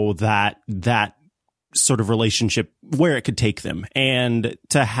how that sort of relationship, where it could take them. And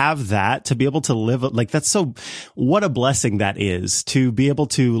to have that, to be able to live, like, that's so, what a blessing that is, to be able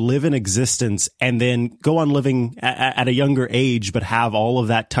to live in existence and then go on living at a younger age, but have all of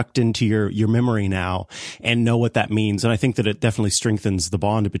that tucked into your memory now and know what that means. And I think that it definitely strengthens the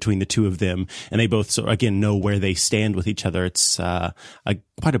bond between the two of them. And they both, so again, know where they stand with each other. It's quite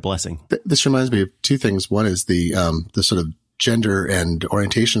a blessing. This reminds me of two things. One is the sort of gender and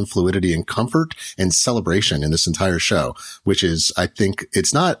orientation fluidity and comfort and celebration in this entire show, which is, I think,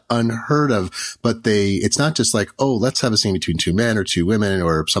 it's not unheard of, but it's not just like, oh, let's have a scene between two men or two women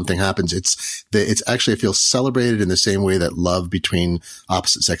or something happens. It's actually, I feel, celebrated in the same way that love between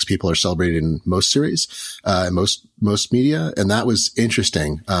opposite sex people are celebrated in most series, most media. And that was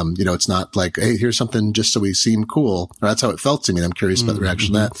interesting. It's not like, hey, here's something just so we seem cool. Or that's how it felt to me. And I'm curious about the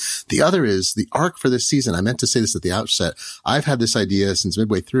reaction to that. The other is the arc for this season. I meant to say this at the outset. I've had this idea since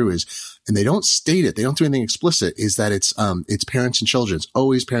midway through and they don't state it. They don't do anything explicit, is that it's parents and children. It's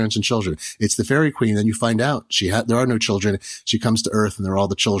always parents and children. It's the fairy queen. Then you find out there are no children. She comes to Earth and they're all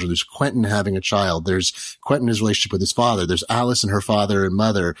the children. There's Quentin having a child. There's Quentin, his relationship with his father. There's Alice and her father and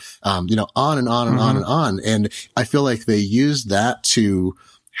mother, on and on and on and on. And I feel like they use that to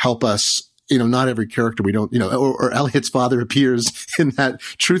help us. Not every character we don't, or Elliot's father appears in that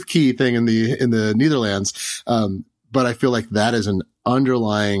truth key thing in the Netherlands. But I feel like that is an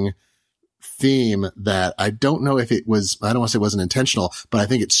underlying theme that I don't know if I don't want to say it wasn't intentional, but I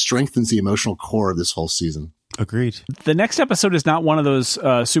think it strengthens the emotional core of this whole season. Agreed. The next episode is not one of those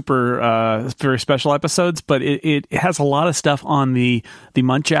super very special episodes, but it has a lot of stuff on the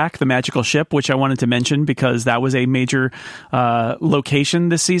Muntjac, the magical ship, which I wanted to mention because that was a major location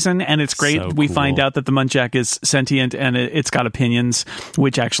this season, and it's great. So we find out that the Muntjac is sentient and it's got opinions,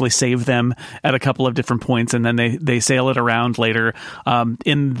 which actually save them at a couple of different points, and then they sail it around later.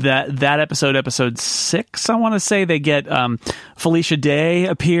 In that episode 6, I want to say, they get Felicia Day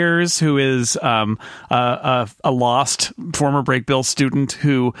appears, who is a lost former Break Bill student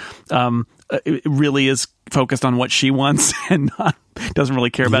who really is focused on what she wants and doesn't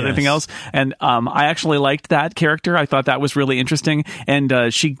really care about anything else. And I actually liked that character. I thought that was really interesting.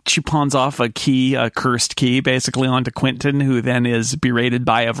 And she pawns off a cursed key, basically onto Quentin, who then is berated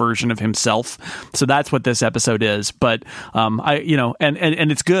by a version of himself. So that's what this episode is. But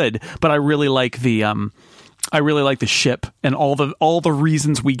and it's good. But I really like the ship and all the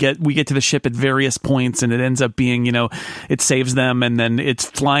reasons we get to the ship at various points, and it ends up being, it saves them, and then it's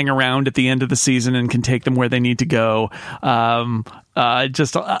flying around at the end of the season and can take them where they need to go.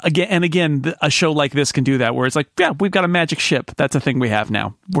 Again, a show like this can do that, where it's like, yeah, we've got a magic ship. That's a thing we have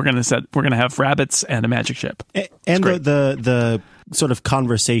now. We're gonna have rabbits and a magic ship. And the sort of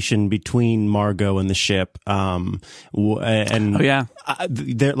conversation between Margot and the ship, they're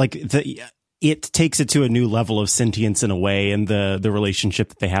like it takes it to a new level of sentience in a way, and the relationship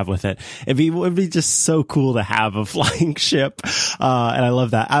that they have with it. It'd be just so cool to have a flying ship. And I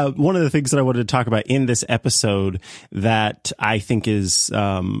love that. One of the things that I wanted to talk about in this episode that I think is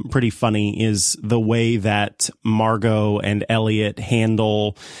pretty funny is the way that Margot and Elliot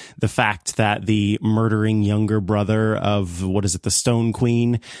handle the fact that the murdering younger brother of, the Stone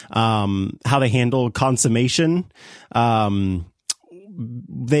Queen, how they handle consummation.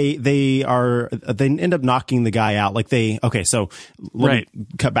 They end up knocking the guy out. So let me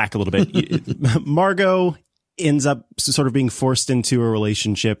cut back a little bit. Margot ends up sort of being forced into a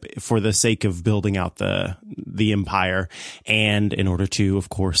relationship for the sake of building out the empire. And in order to, of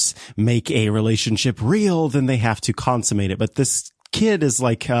course, make a relationship real, then they have to consummate it. But this kid is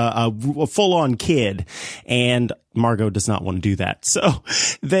like a full-on kid, and Margot does not want to do that. So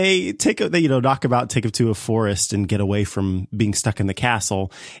they knock him out, take him to a forest and get away from being stuck in the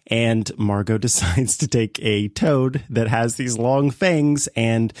castle. And Margot decides to take a toad that has these long fangs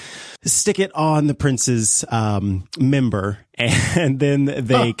and stick it on the prince's member. And then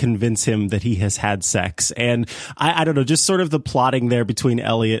they convince him that he has had sex. And I don't know, just sort of the plotting there between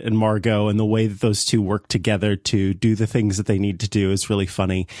Elliot and Margot and the way that those two work together to do the things that they need to do is really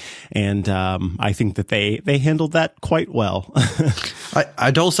funny. And I think that they handled that quite well.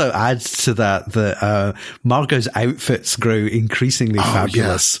 I'd also add to that Margot's outfits grow increasingly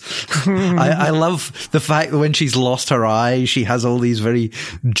fabulous. Yeah. I love the fact that when she's lost her eye, she has all these very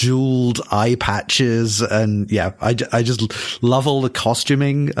jeweled eye patches. And yeah, I just love all the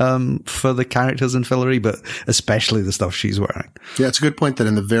costuming for the characters in Fillory, but especially the stuff she's wearing. Yeah, it's a good point that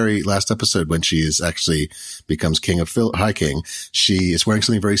in the very last episode, when she is actually becomes King of High King, she is wearing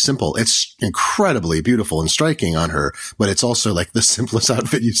something very simple. It's incredibly beautiful and striking on her, but it's also like the simplest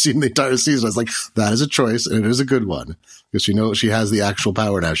outfit you've seen the entire season. It's like, that is a choice, and it is a good one, because she has the actual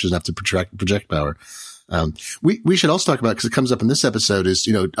power now. She doesn't have to project power. We should also talk about, because it comes up in this episode, is,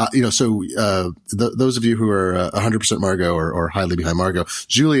 those of you who are 100% Margot or highly behind Margot,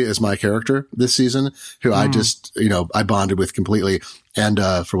 Julia is my character this season, who I just, I bonded with completely, and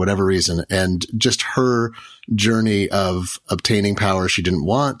for whatever reason, and just her journey of obtaining power she didn't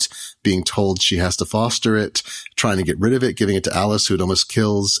want, being told she has to foster it, trying to get rid of it, giving it to Alice, who it almost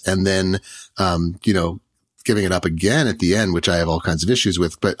kills, and then, giving it up again at the end, which I have all kinds of issues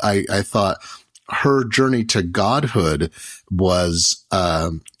with. But I thought her journey to godhood was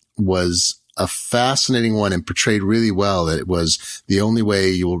a fascinating one, and portrayed really well, that it was the only way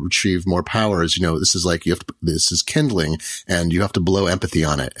you will retrieve more power is, this is like, this is kindling, and you have to blow empathy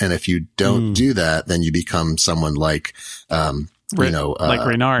on it. And if you don't do that, then you become someone like, like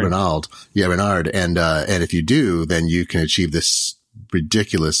Reynard. Reynard. And if you do, then you can achieve this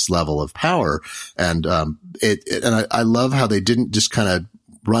ridiculous level of power. And, I love how they didn't just kind of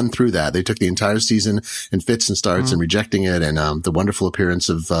run through that. They took the entire season in fits and starts and rejecting it. And, the wonderful appearance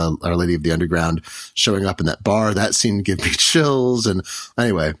of, Our Lady of the Underground showing up in that bar, that scene gave me chills. And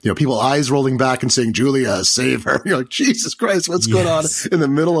anyway, people eyes rolling back and saying, Julia, save her. You're like, Jesus Christ, what's going on in the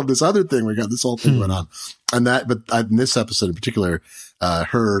middle of this other thing? We got this whole thing going on. And but in this episode in particular,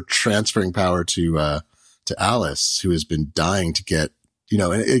 her transferring power to Alice, who has been dying to get,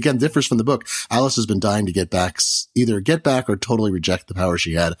 and it again differs from the book. Alice has been dying to either get back or totally reject the power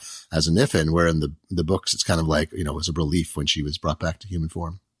she had as a Niffin, where in the books, it's kind of like, it was a relief when she was brought back to human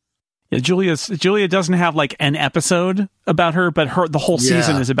form. Yeah, Julia doesn't have like an episode about her, but the whole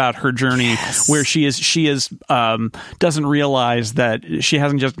season is about her journey, where she doesn't realize that she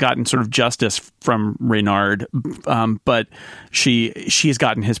hasn't just gotten sort of justice from Reynard, but she has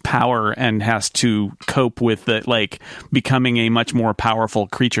gotten his power and has to cope with becoming a much more powerful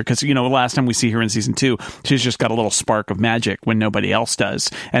creature. Because last time we see her in season 2, she's just got a little spark of magic when nobody else does,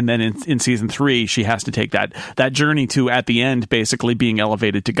 and then in season 3 she has to take that journey to, at the end, basically being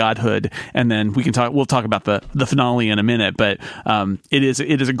elevated to godhood. And then we'll talk about the finale in a minute, but it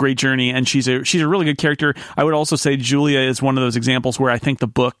is a great journey, and she's a really good character. I would also say Julia is one of those examples where I think the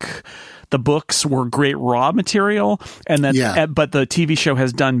books were great raw material, and but the TV show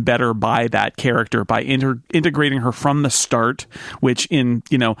has done better by that character, by integrating her from the start, which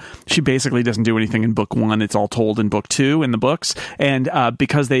she basically doesn't do anything in book 1. It's all told in book 2 in the books. And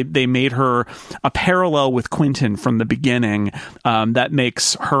because they made her a parallel with Quentin from the beginning, that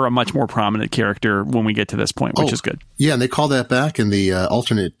makes her a much more prominent character when we get to this point, which is good. Yeah, and they call that back in the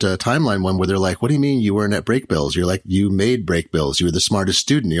alternate timeline one where they're like, what do you mean you weren't at break bills? You're like, you made break bills. You were the smartest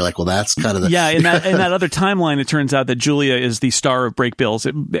student. You're like, well, that's kind of the... Yeah, in that other timeline, it turns out that Julia is the star of break bills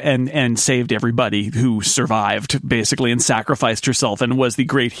and saved everybody who survived, basically, and sacrificed herself and was the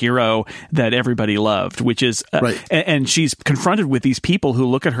great hero that everybody loved, which is... Right. And she's confronted with these people who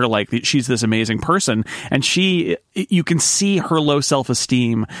look at her like she's this amazing person, and you can see her low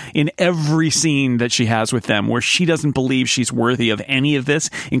self-esteem in every scene that she has with them, where she doesn't believe she's worthy of any of this,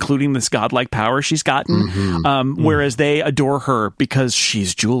 including this godlike power she's gotten. Whereas they adore her because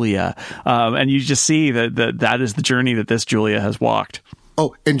she's Julia. And you just see that is the journey that this Julia has walked.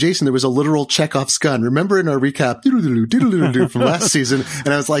 Oh, and Jason, there was a literal Chekhov's gun. Remember in our recap from last season?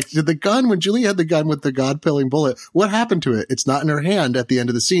 And I was like, did the gun, when Julia had the gun with the God-killing bullet, what happened to it? It's not in her hand at the end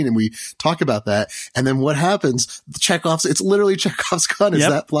of the scene. And we talk about that. And then what happens? It's literally Chekhov's gun is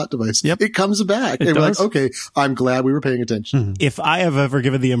that plot device. Yep. It comes back. And we're like, okay, I'm glad we were paying attention. If I have ever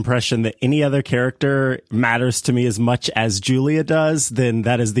given the impression that any other character matters to me as much as Julia does, then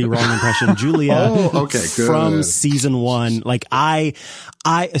that is the wrong impression. Julia okay, good. From season 1, like I've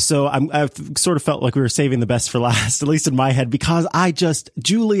sort of felt like we were saving the best for last, at least in my head, because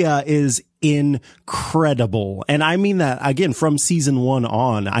Julia is incredible. And I mean that again from season 1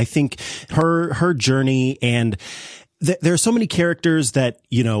 on. I think her journey, and there are so many characters that,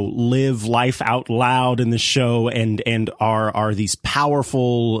 live life out loud in the show and are these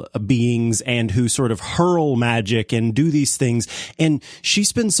powerful beings and who sort of hurl magic and do these things. And she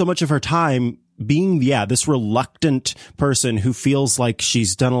spends so much of her time being, this reluctant person who feels like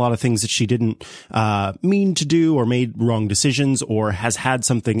she's done a lot of things that she didn't mean to do, or made wrong decisions, or has had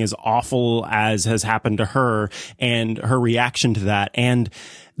something as awful as has happened to her, and her reaction to that. And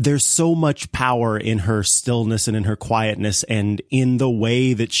there's so much power in her stillness and in her quietness, and in the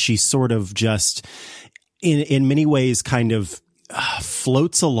way that she sort of just, in many ways, kind of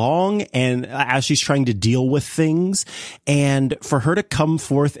floats along, and as she's trying to deal with things, and for her to come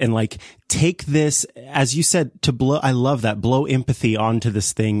forth and like take this, as you said, I love that, blow empathy onto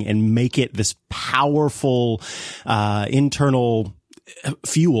this thing and make it this powerful internal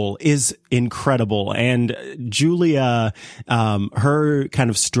fuel is incredible. And Julia, her kind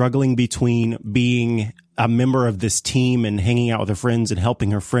of struggling between being a member of this team and hanging out with her friends and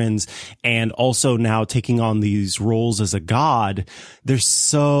helping her friends, and also now taking on these roles as a god. There's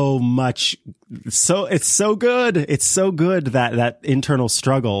so much, it's so good. It's so good, that internal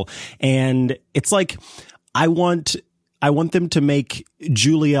struggle. And it's like, I want them to make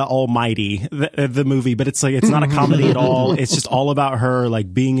Julia Almighty, the movie, but it's like, it's not a comedy at all. It's just all about her,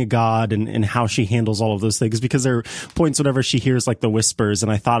 like, being a god and how she handles all of those things, because there are points whenever she hears like the whispers,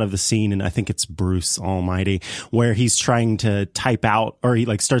 and I thought of the scene, and I think it's Bruce Almighty, where he's trying to type out, or he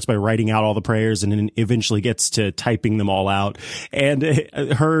like starts by writing out all the prayers and then eventually gets to typing them all out, and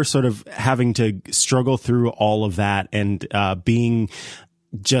her sort of having to struggle through all of that, and being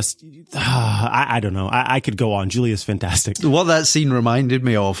just, I don't know. I could go on. Julia's fantastic. What that scene reminded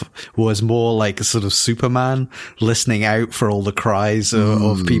me of was more like a sort of Superman listening out for all the cries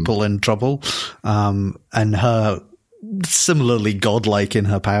of people in trouble. And her similarly godlike in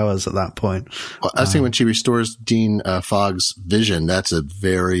her powers at that point. Well, I think when she restores Dean Fogg's vision, that's a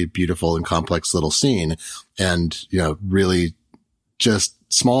very beautiful and complex little scene. And, really just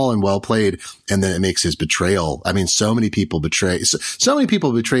small and well played. And then it makes his betrayal. I mean, so many people betray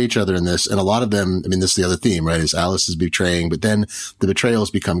each other in this. And a lot of them, I mean, this is the other theme, right? Is Alice is betraying, but then the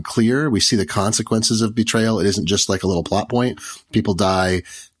betrayals become clear. We see the consequences of betrayal. It isn't just like a little plot point. People die.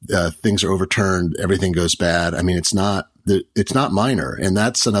 Things are overturned. Everything goes bad. I mean, it's not minor. And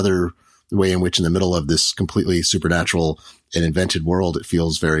that's another way in which, in the middle of this completely supernatural and invented world, it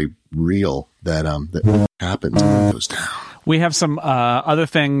feels very real that happens when it goes down. We have some other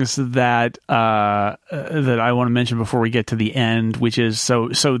things that I want to mention before we get to the end, which is so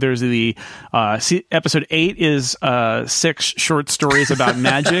there's the episode 8 is 6 short stories about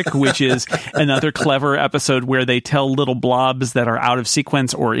magic, which is another clever episode where they tell little blobs that are out of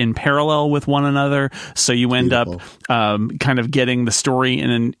sequence or in parallel with one another. So you end up kind of getting the story in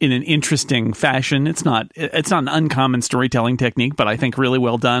an interesting fashion. It's not an uncommon storytelling technique, but I think really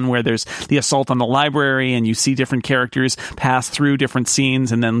well done, where there's the assault on the library and you see different characters pass through different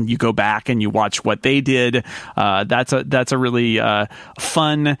scenes, and then you go back and you watch what they did. That's a really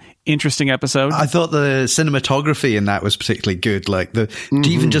fun, interesting episode. I thought the cinematography in that was particularly good. Like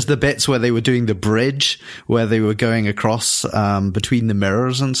even just the bits where they were doing the bridge, where they were going across between the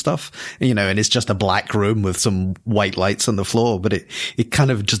mirrors and stuff, and it's just a black room with some white lights on the floor, but it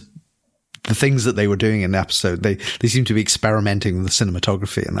kind of just the things that they were doing in the episode. They seem to be experimenting with the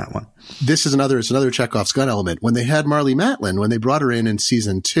cinematography in that one. It's another Chekhov's gun element. When they had Marlee Matlin, when they brought her in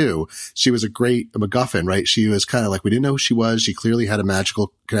season 2, she was a great MacGuffin, right? She was kind of like, we didn't know who she was. She clearly had a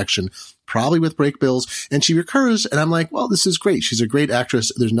magical connection, probably with break bills, and she recurs. And I'm like, well, this is great. She's a great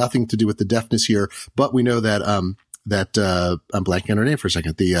actress. There's nothing to do with the deafness here, but we know that, I'm blanking on her name for a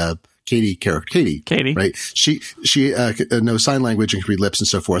second. The, Katie character, Katie, right? She knows sign language and can read lips and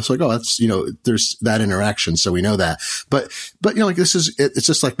so forth. So like, oh, that's, there's that interaction. So we know that. But, like it's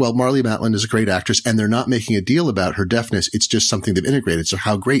just like, well, Marlee Matlin is a great actress and they're not making a deal about her deafness. It's just something they've integrated. So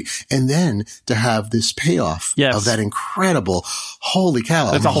how great. And then to have this payoff of that incredible, holy cow.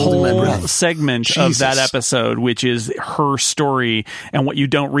 There's a whole segment of that episode, which is her story. And what you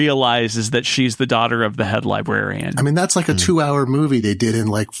don't realize is that she's the daughter of the head librarian. I mean, that's like a 2-hour movie they did in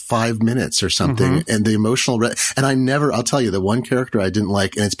like 5 minutes or something. And the emotional, and I'll tell you, the one character I didn't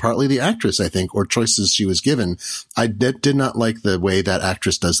like, and it's partly the actress, I think, or choices she was given. I did not like the way that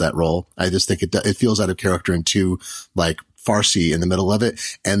actress does that role. I just think it feels out of character and too like farcy in the middle of it.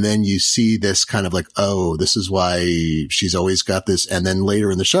 And then you see this kind of like, oh, this is why she's always got this. And then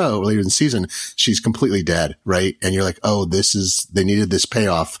later in the season, she's completely dead. Right. And you're like, oh, they needed this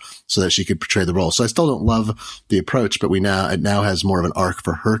payoff so that she could portray the role. So I still don't love the approach, but it now has more of an arc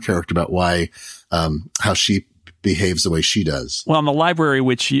for her character about why, how she behaves the way she does. Well, in the library,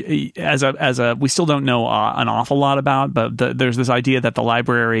 which as a we still don't know an awful lot about, but there's this idea that the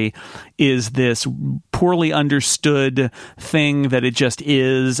library is this poorly understood thing that it just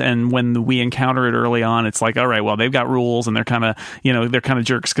is, and when we encounter it early on, it's like, all right, well, they've got rules, and they're kind of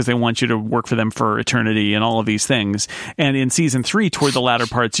jerks because they want you to work for them for eternity and all of these things. And in season 3, toward the latter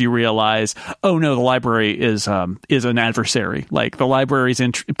parts, you realize, oh no, the library is an adversary. Like the library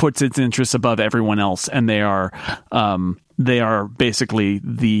puts its interests above everyone else, and they are basically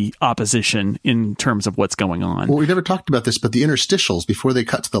the opposition in terms of what's going on. Well, we never talked about this, but the interstitials before they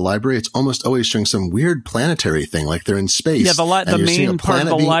cut to the library, it's almost always showing some weird planetary thing, like they're in space. Yeah, the main part of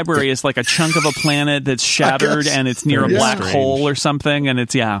the library is like a chunk of a planet that's shattered and it's near a black hole or something, and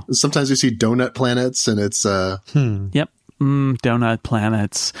it's Sometimes you see donut planets, and it's Yep. Donut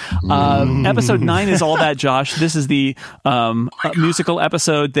planets. Episode 9 is all that, Josh. This is the musical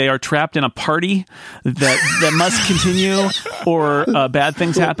episode. They are trapped in a party that must continue, or bad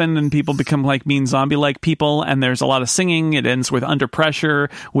things happen and people become like mean zombie-like people, and there's a lot of singing. It ends with Under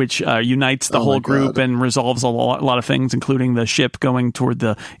Pressure, which unites the whole group and resolves a lot of things, including the ship going toward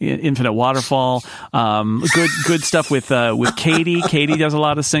the infinite waterfall. Good stuff with Katie. Katie does a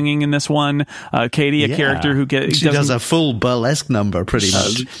lot of singing in this one. Katie, a character who does a full burlesque number pretty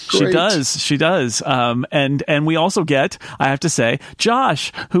much. She does. And we also get, I have to say,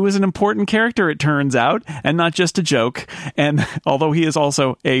 Josh, who is an important character, it turns out, and not just a joke. And although he is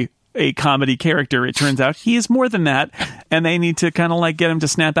also a comedy character, it turns out he is more than that, and they need to kind of like get him to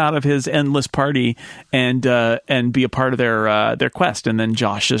snap out of his endless party and be a part of their quest. And then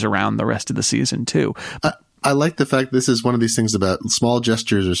Josh is around the rest of the season too. I like the fact this is one of these things about small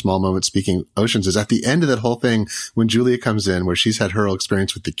gestures or small moments speaking oceans. Is at the end of that whole thing when Julia comes in, where she's had her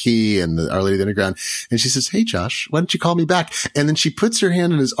experience with the key and the Our Lady of the Underground, and she says, "Hey Josh, why don't you call me back?" And then she puts her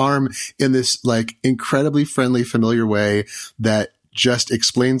hand on his arm in this like incredibly friendly, familiar way that just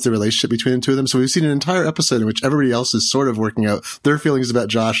explains the relationship between the two of them. So we've seen an entire episode in which everybody else is sort of working out their feelings about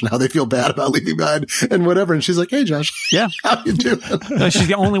Josh and how they feel bad about leaving behind and whatever. And she's like, "Hey Josh, how you doing?" She's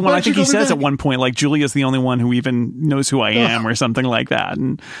the only one. I think he says at one point, like, Julia's the only one who even knows who I am or something like that.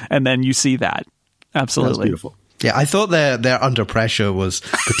 And then you see that. Absolutely. That's beautiful. Yeah, I thought their Under Pressure was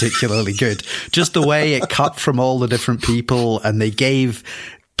particularly good. Just the way it cut from all the different people, and they gave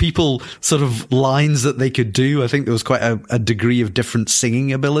people sort of lines that they could do. I think there was quite a degree of different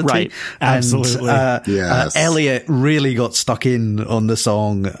singing ability. Right. Absolutely. And Elliot really got stuck in on the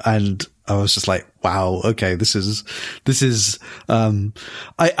song, and I was just like, wow, okay, this is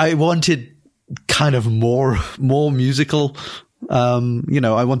I wanted kind of more musical.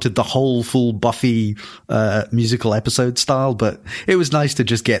 I wanted the whole full Buffy musical episode style, but it was nice to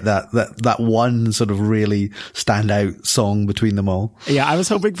just get that one sort of really standout song between them all. Yeah, I was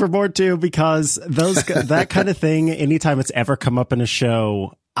hoping for more too, because that kind of thing, anytime it's ever come up in a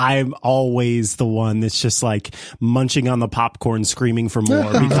show, I'm always the one that's just like munching on the popcorn, screaming for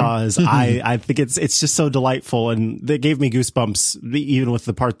more, because I think it's just so delightful, and they gave me goosebumps even with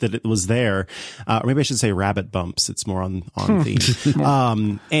the part that it was there. Or maybe I should say rabbit bumps. It's more on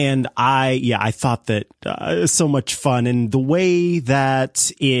theme. And I thought that so much fun, and the way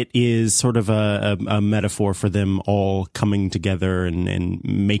that it is sort of a metaphor for them all coming together and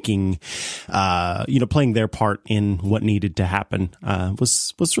making, playing their part in what needed to happen,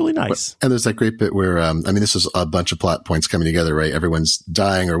 was it's really nice. And there's that great bit where, this is a bunch of plot points coming together, right? Everyone's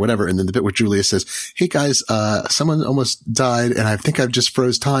dying or whatever. And then the bit where Julia says, hey guys, someone almost died and I think I've just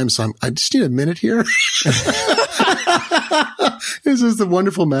froze time. So I just need a minute here. This is the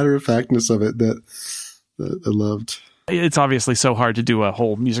wonderful matter of factness of it that I loved. It's obviously so hard to do a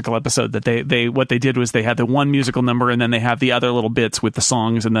whole musical episode that they what they did was they had the one musical number and then they have the other little bits with the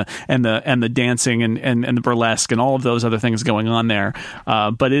songs and the dancing and the burlesque and all of those other things going on there.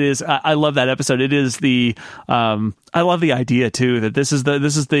 But it is, I love that episode. It is I love the idea too that this is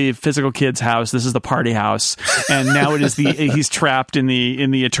the physical kid's house. This is the party house, and now it is he's trapped in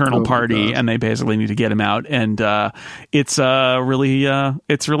the eternal party, and they basically need to get him out. And it's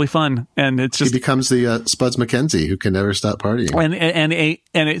really fun, and it's just he becomes the Spuds MacKenzie who can never stop partying.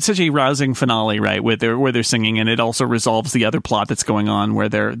 And it's such a rousing finale, right? Where they're singing, and it also resolves the other plot that's going on where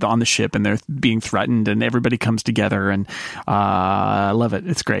they're on the ship and they're being threatened, and everybody comes together, and I love it.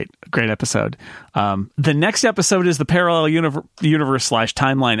 It's great episode. The next episode is the parallel universe /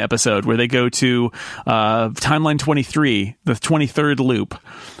 timeline episode where they go to timeline 23, the 23rd loop,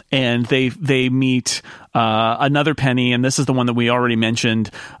 and they meet another Penny, and this is the one that we already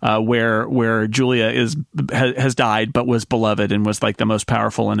mentioned, where Julia has died but was beloved and was like the most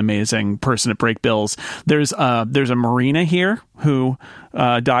powerful and amazing person at Break Bills. There's a Marina here who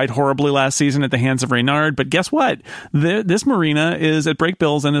died horribly last season at the hands of Reynard, but guess what? This Marina is at Break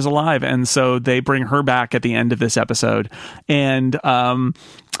Bills and is alive, and so they bring her back at the end of this episode. And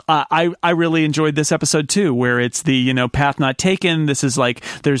I really enjoyed this episode too, where it's the path not taken. This is like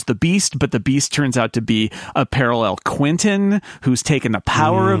there's the Beast, but the Beast turns out to be a parallel Quentin who's taken the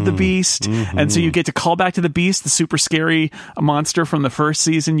power of the Beast, and so you get to call back to the Beast, the super scary monster from the first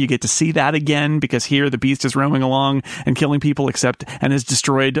season. You get to see that again because here the Beast is roaming along and killing people, and has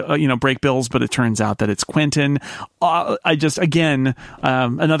destroyed Break Bills, but it turns out that it's Quentin. Another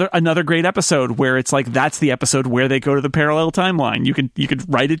great episode where it's like that's the episode where they go to the parallel timeline. You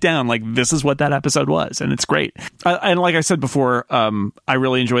could write it down like this is what that episode was, and it's great. And like I said before, I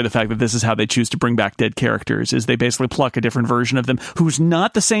really enjoy the fact that this is how they choose to bring back dead characters, is they basically pluck a different version of them who's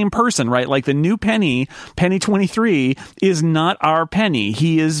not the same person, right? Like the new Penny 23 is not our Penny.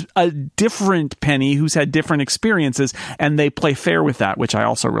 He is a different Penny who's had different experiences, and they play fair with that, which I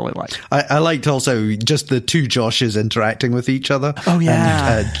also really like. I liked also just the two Joshes interacting with each other. Oh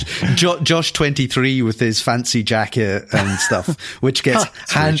yeah. And, Josh 23 with his fancy jacket and stuff, which gets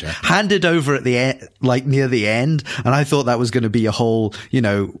handed over at the end, like near the end. And I thought that was going to be a whole,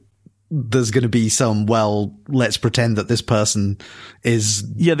 there's going to be some, let's pretend that this person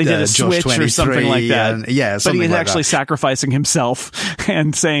is they did a switch or something like that. And, but he's actually sacrificing himself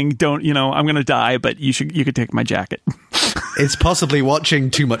and saying, don't, I'm going to die, but you could take my jacket. It's possibly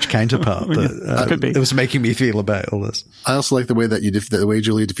watching too much Counterpart that could be. It was making me feel about all this. I also like the way that the way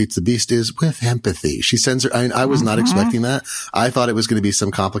Julia defeats the Beast is with empathy. She sends her. I was not expecting that. I thought it was going to be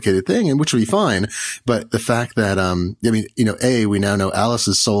some complicated thing, and which would be fine. But the fact that we now know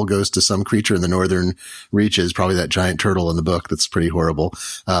Alice's soul goes to some creature in the northern reaches, probably that giant turtle in the book that's pretty horrible.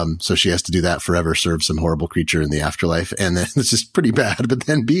 So she has to do that forever, serve some horrible creature in the afterlife, and then it's just pretty bad. But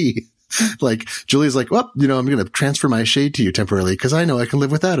then B. Like Julia's like, well, I'm going to transfer my shade to you temporarily because I know I can live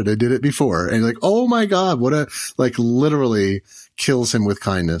without it. I did it before. And you're like, oh my God, literally kills him with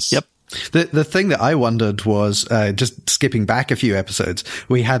kindness. Yep. The thing that I wondered was, just skipping back a few episodes,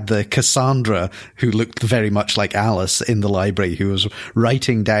 we had the Cassandra who looked very much like Alice in the library, who was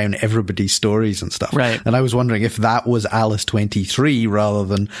writing down everybody's stories and stuff. Right. And I was wondering if that was Alice 23 rather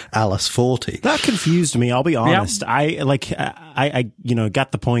than Alice 40. That confused me. I'll be honest. Yep. I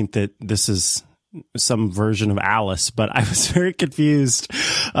got the point that this is some version of Alice, but I was very confused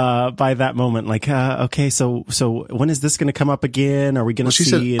by that moment. Like, okay, so when is this going to come up again? Are we going to see? She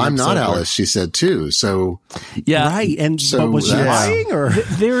said, "I'm not Alice." She said too. So yeah, right. And but was she lying? Or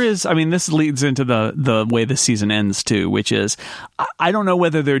there is? I mean, this leads into the way the season ends too, which is I don't know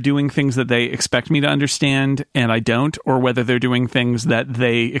whether they're doing things that they expect me to understand and I don't, or whether they're doing things that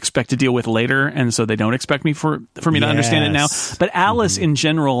they expect to deal with later, and so they don't expect me for me to understand it now. But Alice in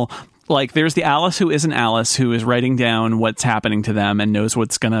general. Like there's the Alice who isn't Alice, who is writing down what's happening to them and knows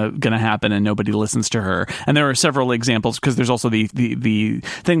what's gonna happen, and nobody listens to her. And there are several examples because there's also the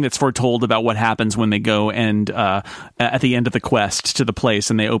thing that's foretold about what happens when they go and at the end of the quest to the place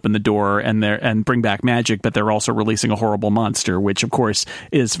and they open the door and bring back magic, but they're also releasing a horrible monster, which of course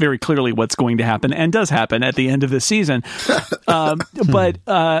is very clearly what's going to happen and does happen at the end of this season. But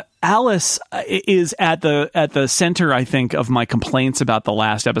Alice is at the center, I think, of my complaints about the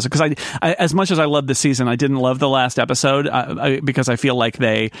last episode. Because I as much as I love this season, I didn't love the last episode because I feel like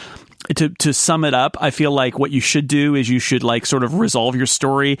to sum it up, I feel like what you should do is you should like sort of resolve your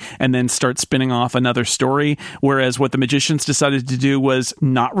story and then start spinning off another story. Whereas what the Magicians decided to do was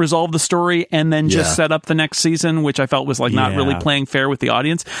not resolve the story and then just set up the next season, which I felt was like not really playing fair with the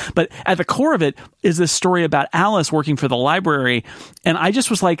audience. But at the core of it is this story about Alice working for the library. And I just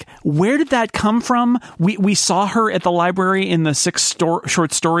was like, where did that come from? We saw her at the library in the 6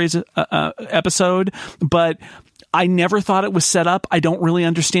 short stories episode, but I never thought it was set up. I don't really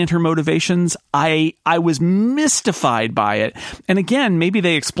understand her motivations. I was mystified by it. And again, maybe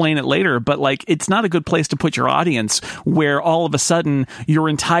they explain it later, but like, it's not a good place to put your audience where all of a sudden your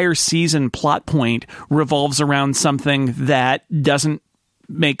entire season plot point revolves around something that doesn't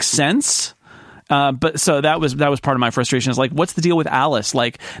make sense. But so that was part of my frustration. Is like, what's the deal with Alice?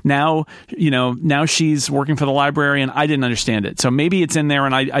 Like now she's working for the library and I didn't understand it. So maybe it's in there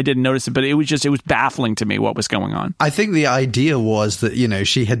and I didn't notice it, but it was baffling to me what was going on. I think the idea was that,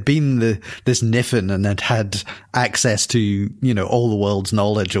 she had been this Niffin and had access to, all the world's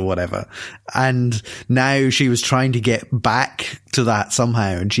knowledge or whatever. And now she was trying to get back to that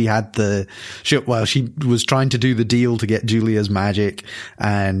somehow. And she was trying to do the deal to get Julia's magic.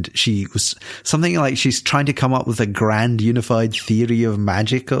 And she was something like she's trying to come up with a grand unified theory of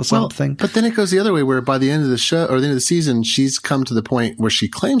magic or something. But then it goes the other way where by the end of the show or the end of the season, she's come to the point where she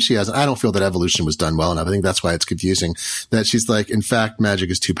claims she has. I don't feel that evolution was done well enough. I think that's why it's confusing that she's like, in fact,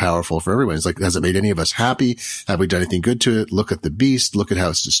 magic is too powerful for everyone. It's like, has it made any of us happy? Have we done anything good to it? Look at the beast. Look at how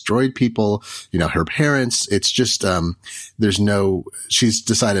it's destroyed people, her parents. It's just, she's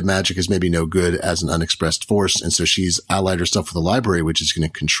decided magic is maybe no good as an unexpressed force. And so she's allied herself with the library, which is going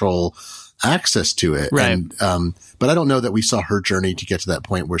to control access to it. Right. And, but I don't know that we saw her journey to get to that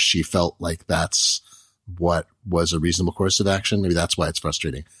point where she felt like that's what was a reasonable course of action. Maybe that's why it's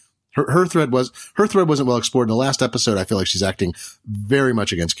frustrating. Her thread wasn't well explored. In the last episode, I feel like she's acting very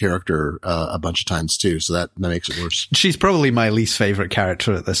much against character, a bunch of times too. So that makes it worse. She's probably my least favorite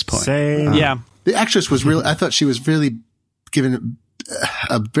character at this point. Same. Yeah. The actress was really, I thought she was really given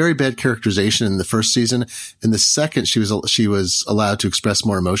a very bad characterization in the first season. In the second, she was allowed to express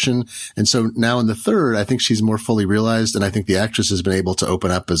more emotion. And so now in the third, I think she's more fully realized. And I think the actress has been able to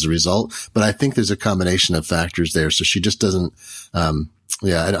open up as a result. But I think there's a combination of factors there. So she just doesn't,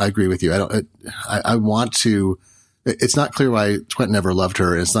 I agree with you. I want to, it's not clear why Quentin never loved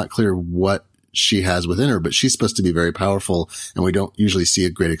her. And it's not clear what she has within her, but she's supposed to be very powerful. And we don't usually see a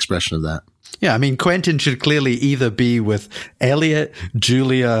great expression of that. Yeah, I mean, Quentin should clearly either be with Elliot,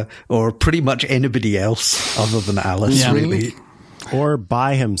 Julia, or pretty much anybody else other than Alice, really. Or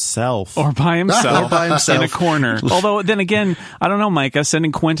by himself. Or by himself in a corner. Although, then again, I don't know, Micah,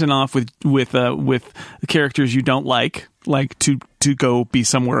 sending Quentin off with characters you don't like to go be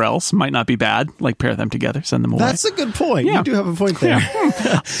somewhere else might not be bad. Like pair them together, send them away. That's a good point. Yeah. You do have a point there.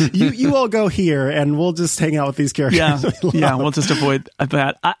 you all go here and we'll just hang out with these characters. Yeah, we'll just avoid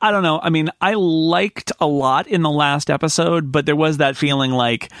that. I don't know. I mean, I liked a lot in the last episode, but there was that feeling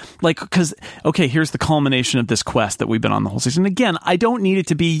like, because, okay, here's the culmination of this quest that we've been on the whole season. Again, I don't need it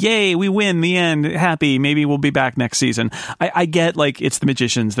to be, yay, we win, the end, happy, maybe we'll be back next season. I get, like, it's the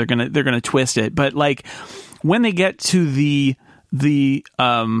Magicians, they're gonna twist it, but, like, when they get to the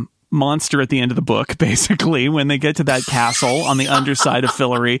monster at the end of the book, basically, when they get to that castle on the underside of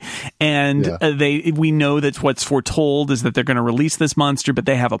Fillory, and we know that what's foretold is that they're going to release this monster, but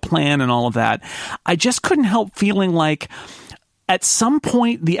they have a plan and all of that. I just couldn't help feeling like at some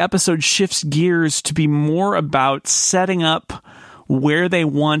point the episode shifts gears to be more about setting up where they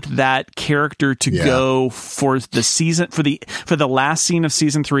want that character to go for the season, for the last scene of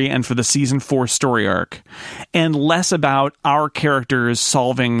season 3 and for the season 4 story arc, and less about our characters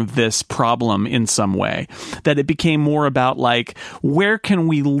solving this problem in some way. That it became more about like, where can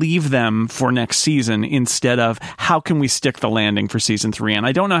we leave them for next season instead of how can we stick the landing for season 3? And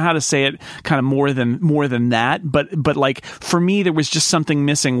I don't know how to say it kind of more than that, but like for me, there was just something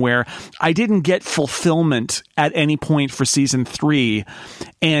missing where I didn't get fulfillment at any point for season 3.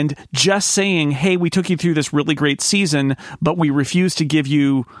 And just saying, hey, we took you through this really great season, but we refuse to give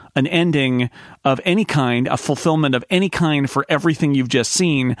you an ending of any kind, a fulfillment of any kind for everything you've just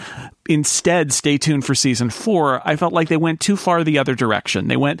seen. Instead, stay tuned for season 4. I felt like they went too far the other direction.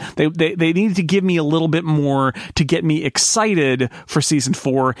 They needed to give me a little bit more to get me excited for season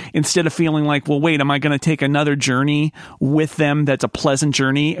 4 instead of feeling like, well, wait, am I going to take another journey with them that's a pleasant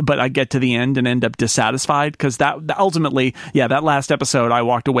journey, but I get to the end and end up dissatisfied? Because that ultimately, that last episode, I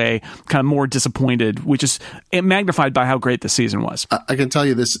walked away kind of more disappointed, which is magnified by how great the season was. I can tell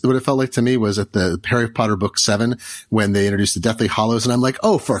you this, what it felt like to me was at the Harry Potter book 7, when they introduced the Deathly Hallows, and I'm like,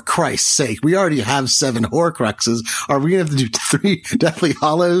 oh, for Christ's sake, we already have 7 Horcruxes. Are we going to have to do 3 Deathly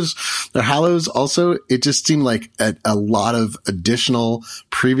Hallows or Hallows? Also, it just seemed like a lot of additional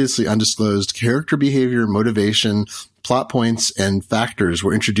previously undisclosed character behavior, motivation, plot points, and factors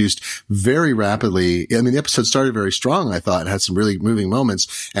were introduced very rapidly. I mean, the episode started very strong, I thought, and had some really moving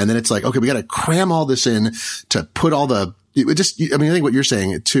moments. And then it's like, okay, we got to cram all this in to put all the, I think what you're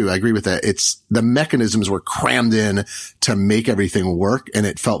saying too, I agree with that. It's the mechanisms were crammed in to make everything work. And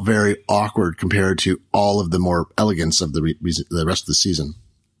it felt very awkward compared to all of the more elegance of the rest of the season.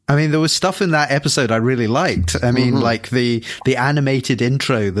 I mean, there was stuff in that episode I really liked. I mean, like the animated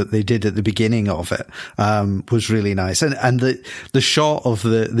intro that they did at the beginning of it, was really nice. And the shot of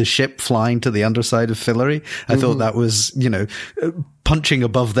the ship flying to the underside of Fillory, I thought that was, punching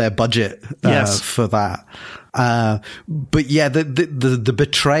above their budget, for that. But yeah, the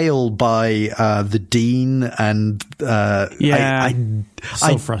betrayal by, the dean and, I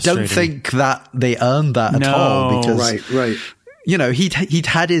don't think that they earned that at all, because right. He'd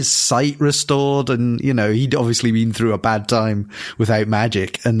had his sight restored, and, he'd obviously been through a bad time without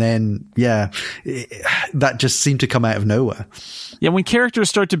magic. And then, that just seemed to come out of nowhere. Yeah, when characters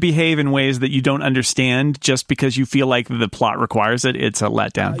start to behave in ways that you don't understand just because you feel like the plot requires it, it's a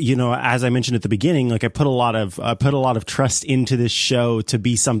letdown. As I mentioned at the beginning, like I put a lot of trust into this show to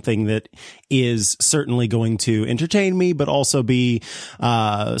be something that is certainly going to entertain me, but also be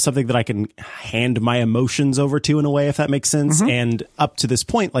something that I can hand my emotions over to in a way, if that makes sense. And up to this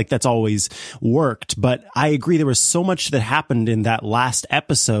point, like that's always worked. But I agree, there was so much that happened in that last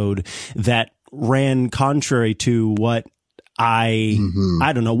episode that ran contrary to what I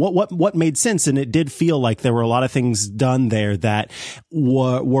don't know what made sense. And it did feel like there were a lot of things done there that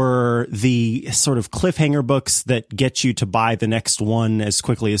were the sort of cliffhanger books that get you to buy the next one as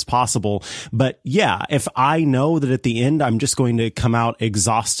quickly as possible. But yeah, if I know that at the end, I'm just going to come out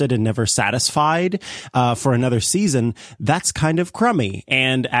exhausted and never satisfied, for another season, that's kind of crummy.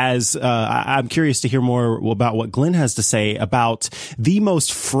 And as, I'm curious to hear more about what Glenn has to say about the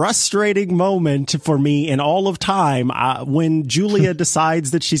most frustrating moment for me in all of time, when Julia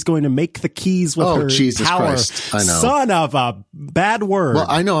decides that she's going to make the keys with her Jesus power. Christ. I know. Son of a bad word. Well,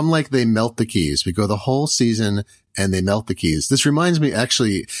 I know. I'm like, they melt the keys. We go the whole season and they melt the keys. This reminds me,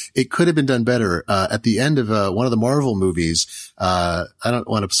 actually, it could have been done better. At the end of one of the Marvel movies, I don't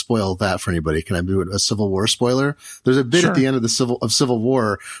want to spoil that for anybody. Can I do a Civil War spoiler? There's a bit at the end of Civil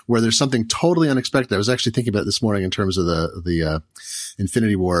War where there's something totally unexpected. I was actually thinking about it this morning in terms of the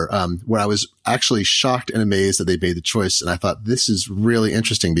Infinity War, where I was actually shocked and amazed that they made the choice. And I thought, this is really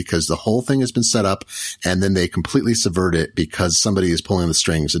interesting because the whole thing has been set up and then they completely subvert it because somebody is pulling the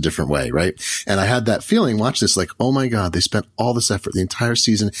strings a different way, right? And I had that feeling, watch this, like, oh my God, they spent all this effort the entire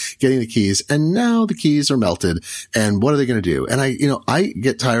season getting the keys, and now the keys are melted. And what are they going to do? And I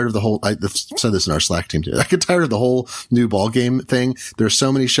get tired of the whole, I said this in our Slack team too. I get tired of the whole new ball game thing. There are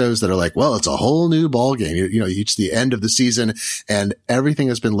so many shows that are like, well, it's a whole new ball game. You reach the end of the season and everything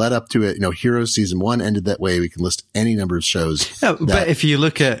has been led up to it. Heroes season 1 ended that way. We can list any number of shows. But if you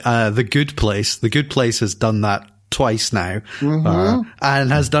look at The Good Place has done that twice now,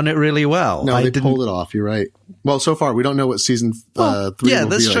 and has done it really well. No, they pulled it off. You're right. Well, so far we don't know what season 3 will be. Yeah,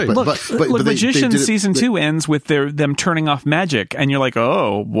 that's true. Look, Magicians season 2 ends with them turning off magic, and you're like,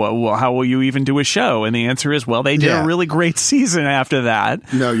 oh, well, how will you even do a show? And the answer is, well, they did a really great season after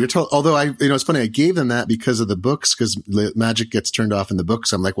that. No, you're told. Although it's funny. I gave them that because of the books, because magic gets turned off in the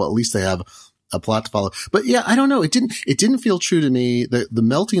books. I'm like, well, at least they have a plot to follow. But yeah, I don't know. It didn't feel true to me. The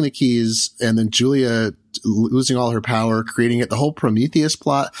melting the keys and then Julia losing all her power, creating it, the whole Prometheus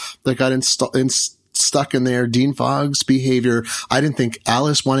plot that got stuck in there, Dean Fogg's behavior. I didn't think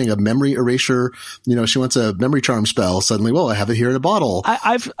Alice wanting a memory erasure, she wants a memory charm spell. Suddenly, well, I have it here in a bottle.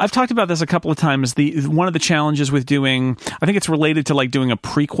 I've talked about this a couple of times. One of the challenges with doing, I think it's related to like doing a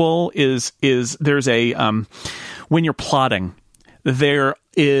prequel is there's a, when you're plotting,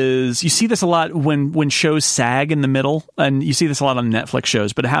 you see this a lot when shows sag in the middle, and you see this a lot on Netflix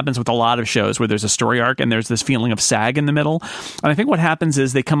shows, but it happens with a lot of shows where there's a story arc and there's this feeling of sag in the middle. And I think what happens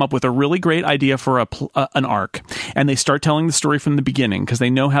is they come up with a really great idea for an arc, and they start telling the story from the beginning because they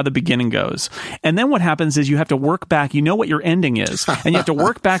know how the beginning goes. And then what happens is you have to work back. You know what your ending is, and you have to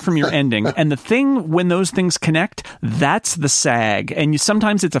work back from your ending. And the thing, when those things connect, that's the sag. And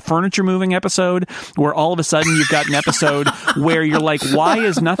sometimes it's a furniture moving episode where all of a sudden you've got an episode where you're like, why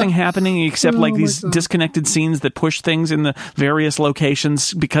is nothing happening except like these disconnected scenes that push things in the various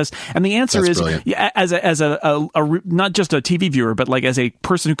locations? And the answer is, as a not just a TV viewer, but like as a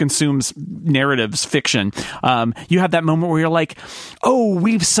person who consumes narratives, fiction, you have that moment where you're like, oh,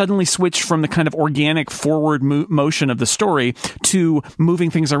 we've suddenly switched from the kind of organic forward motion of the story to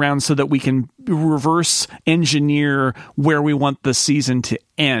moving things around so that we can reverse engineer where we want the season to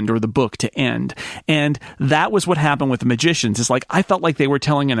end or the book to end. And that was what happened with The Magicians. It's like, I felt like they were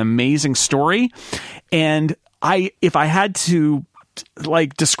telling an amazing story. And if I had to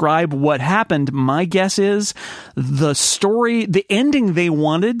like describe what happened, my guess is the ending they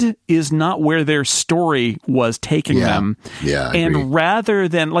wanted is not where their story was taking them. Yeah. And rather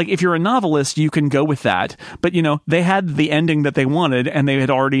than, like, if you're a novelist, you can go with that. But, they had the ending that they wanted and they had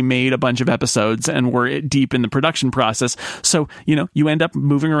already made a bunch of episodes and were deep in the production process. So, you end up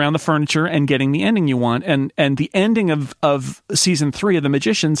moving around the furniture and getting the ending you want. And the ending of season 3 of The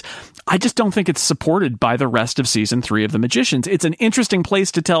Magicians, I just don't think it's supported by the rest of season 3 of The Magicians. It's an interesting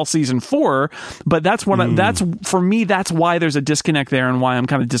place to tell season 4, but that's for me, that's why there's a disconnect there and why I'm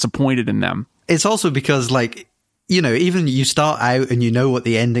kind of disappointed in them. It's also because, like, even you start out and you know what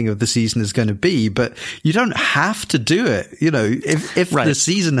the ending of the season is going to be, but you don't have to do it. If right. The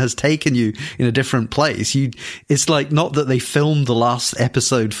season has taken you in a different place, it's like not that they filmed the last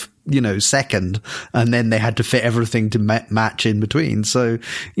episode, second, and then they had to fit everything to match in between. So,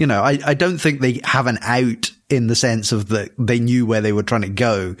 I don't think they have an out in the sense of that they knew where they were trying to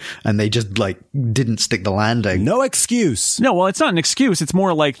go and they just like didn't stick the landing. No excuse. No, well, it's not an excuse. It's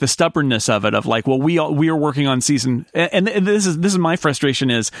more like the stubbornness of it, of like, well, we are working on season, and this is my frustration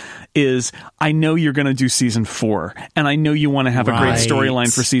is I know you're going to do season 4 and I know you want to have a great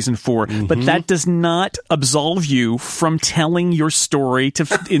storyline for season 4, but that does not absolve you from telling your story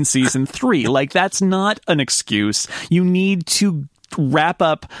in season 3. Like, that's not an excuse. You need to wrap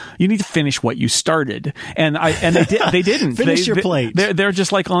up. You need to finish what you started, and they didn't finish your plate. They're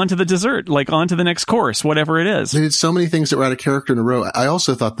just like on to the dessert, like on to the next course, whatever it is. They did so many things that were out of character in a row. I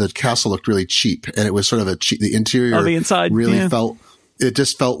also thought the castle looked really cheap, and it was sort of the interior. The inside really felt. It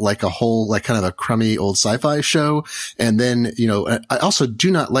just felt like a whole, like kind of a crummy old sci-fi show. And then, I also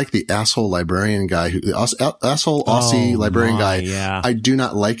do not like the asshole librarian guy asshole Aussie librarian guy. Yeah. I do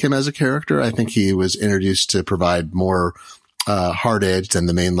not like him as a character. I think he was introduced to provide more hard edged than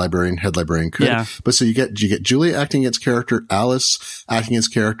the main head librarian could. Yeah. But so you get Julia acting against character, Alice acting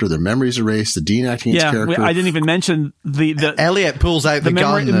against character, their memories erased, the Dean acting against character. I didn't even mention the Elliot pulls out the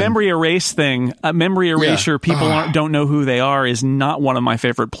memory erase thing. Memory erasure. People don't know who they are is not one of my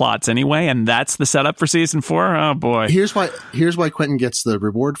favorite plots anyway, and that's the setup for season 4. Oh boy. Here's why Quentin gets the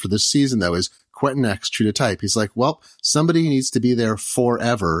reward for this season though, is Quentin acts true to type. He's like, well, somebody needs to be there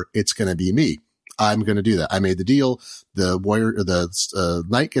forever. It's going to be me. I'm going to do that. I made the deal. The warrior, or the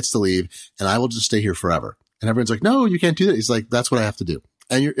knight gets to leave, and I will just stay here forever. And everyone's like, no, you can't do that. He's like, that's what I have to do.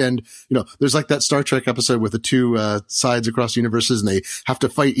 And there's like that Star Trek episode with the two sides across universes, and they have to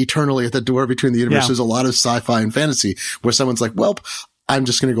fight eternally at the door between the universes. There's a lot of sci-fi and fantasy where someone's like, well, I'm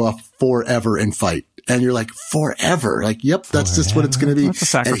just going to go off forever and fight. And you're like, forever? Like, yep, that's just what it's going to be. That's a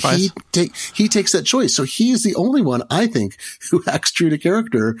sacrifice. And he takes that choice. So he is the only one, I think, who acts true to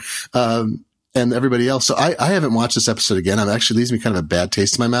character. And everybody else. So I haven't watched this episode again. It actually leaves me kind of a bad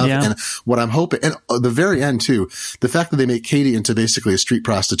taste in my mouth. Yeah. And what I'm hoping, and the very end too, the fact that they make Katie into basically a street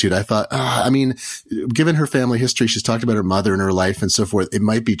prostitute, I thought, given her family history, she's talked about her mother and her life and so forth. It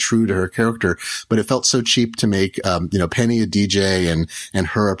might be true to her character, but it felt so cheap to make, Penny a DJ and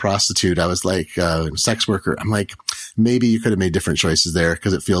her a prostitute. I was like, sex worker. I'm like, maybe you could have made different choices there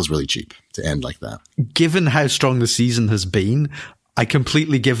because it feels really cheap to end like that. Given how strong the season has been, I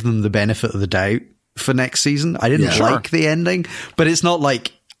completely give them the benefit of the doubt for next season. I didn't like the ending, but it's not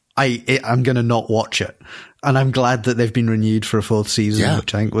like I'm going to not watch it. And I'm glad that they've been renewed for a 4th season,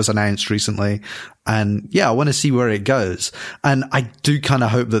 which I think was announced recently. And I want to see where it goes. And I do kind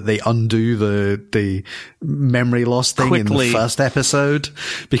of hope that they undo the memory loss thing in the first episode,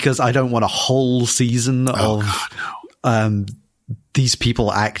 because I don't want a whole season of these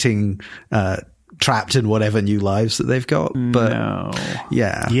people acting trapped in whatever new lives that they've got. But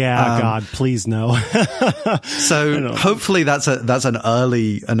God, please no. So hopefully that's an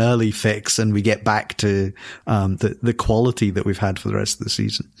early fix, and we get back to the quality that we've had for the rest of the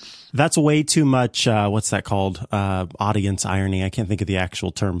season. That's way too much. What's that called? Audience irony. I can't think of the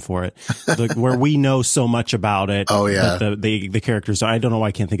actual term for it. Where we know so much about it. Oh yeah. But the characters. I don't know why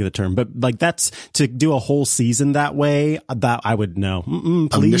I can't think of the term. But like, that's to do a whole season that way. That I would know.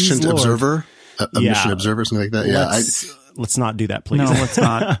 Please, Omniscient Lord. Observer. Mission observer, something like that. Let's not do that, please. No, let's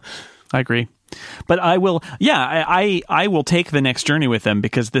not. I agree. But I will, I will take the next journey with them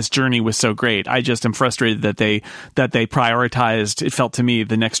because this journey was so great. I just am frustrated that they prioritized, it felt to me,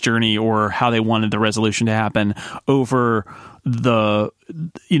 the next journey or how they wanted the resolution to happen over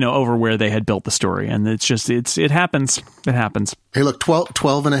over where they had built the story. And it's just, it happens. Hey, look,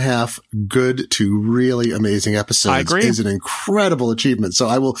 12 and a half good to really amazing episodes I agree. is an incredible achievement. So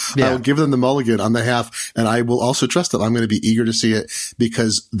I will give them the mulligan on the half, and I will also trust them. I'm going to be eager to see it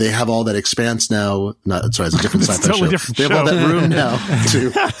because they have all that expanse now. It's a different sci-fi totally show. Different they show. have all that room now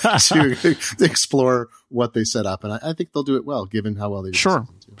to explore what they set up. And I think they'll do it well, given how well they did.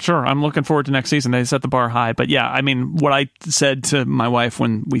 Sure. I'm looking forward to next season. They set the bar high. But yeah, I mean, what I said to my wife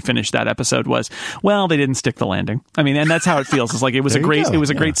when we finished that episode was, well, they didn't stick the landing. I mean, and that's how it feels. It's like it was a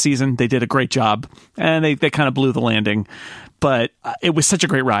great season. They did a great job, and they kind of blew the landing. But it was such a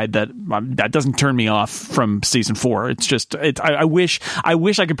great ride that doesn't turn me off from season 4. It's just, I wish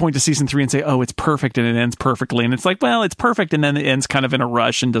I could point to season 3 and say, oh, it's perfect and it ends perfectly. And it's like, well, it's perfect, and then it ends kind of in a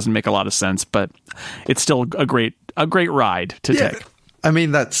rush and doesn't make a lot of sense. But it's still a great ride to take. I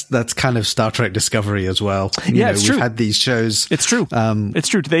mean, that's kind of Star Trek Discovery as well. It's true. We've had these shows. It's true. It's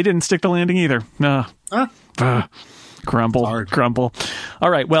true. They didn't stick the landing either. No. Grumble. All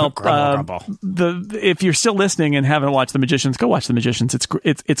right. Well, grumble. If you're still listening and haven't watched The Magicians, go watch The Magicians. It's good,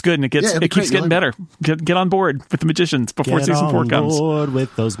 and it keeps getting better. Get on board with The Magicians before season 4 comes. Get on board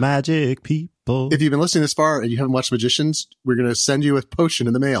with those magic people. If you've been listening this far and you haven't watched Magicians, we're going to send you a potion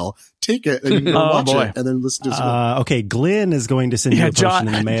in the mail. Take it and you can watch it and then listen to some. Okay, Glenn is going to send you a potion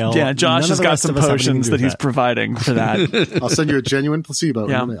in the mail. Yeah, Josh has got some potions that he's providing for that. I'll send you a genuine placebo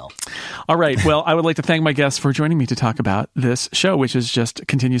in the mail. All right. Well, I would like to thank my guests for joining me to talk about this show, which is just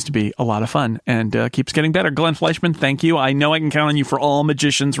continues to be a lot of fun and keeps getting better. Glenn Fleischman, thank you. I know I can count on you for all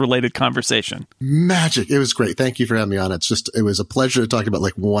Magicians-related conversation. Magic. It was great. Thank you for having me on. It was a pleasure to talk about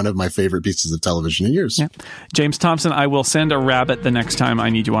like one of my favorite pieces of television in years. Yeah. James Thompson, I will send a rabbit the next time I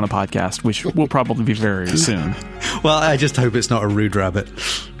need you on a podcast, which will probably be very soon. Well, I just hope it's not a rude rabbit.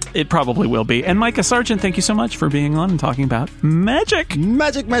 It probably will be. And Micah Sargent, thank you so much for being on and talking about magic.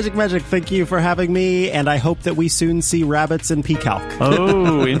 Magic. Thank you for having me, and I hope that we soon see rabbits in Peacock.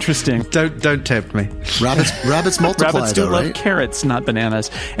 Oh, interesting. Don't tempt me. Rabbits multiply. Rabbits do love right? carrots, not bananas.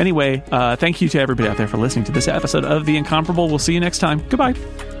 Anyway, thank you to everybody out there for listening to this episode of The Incomparable. We'll see you next time. Goodbye.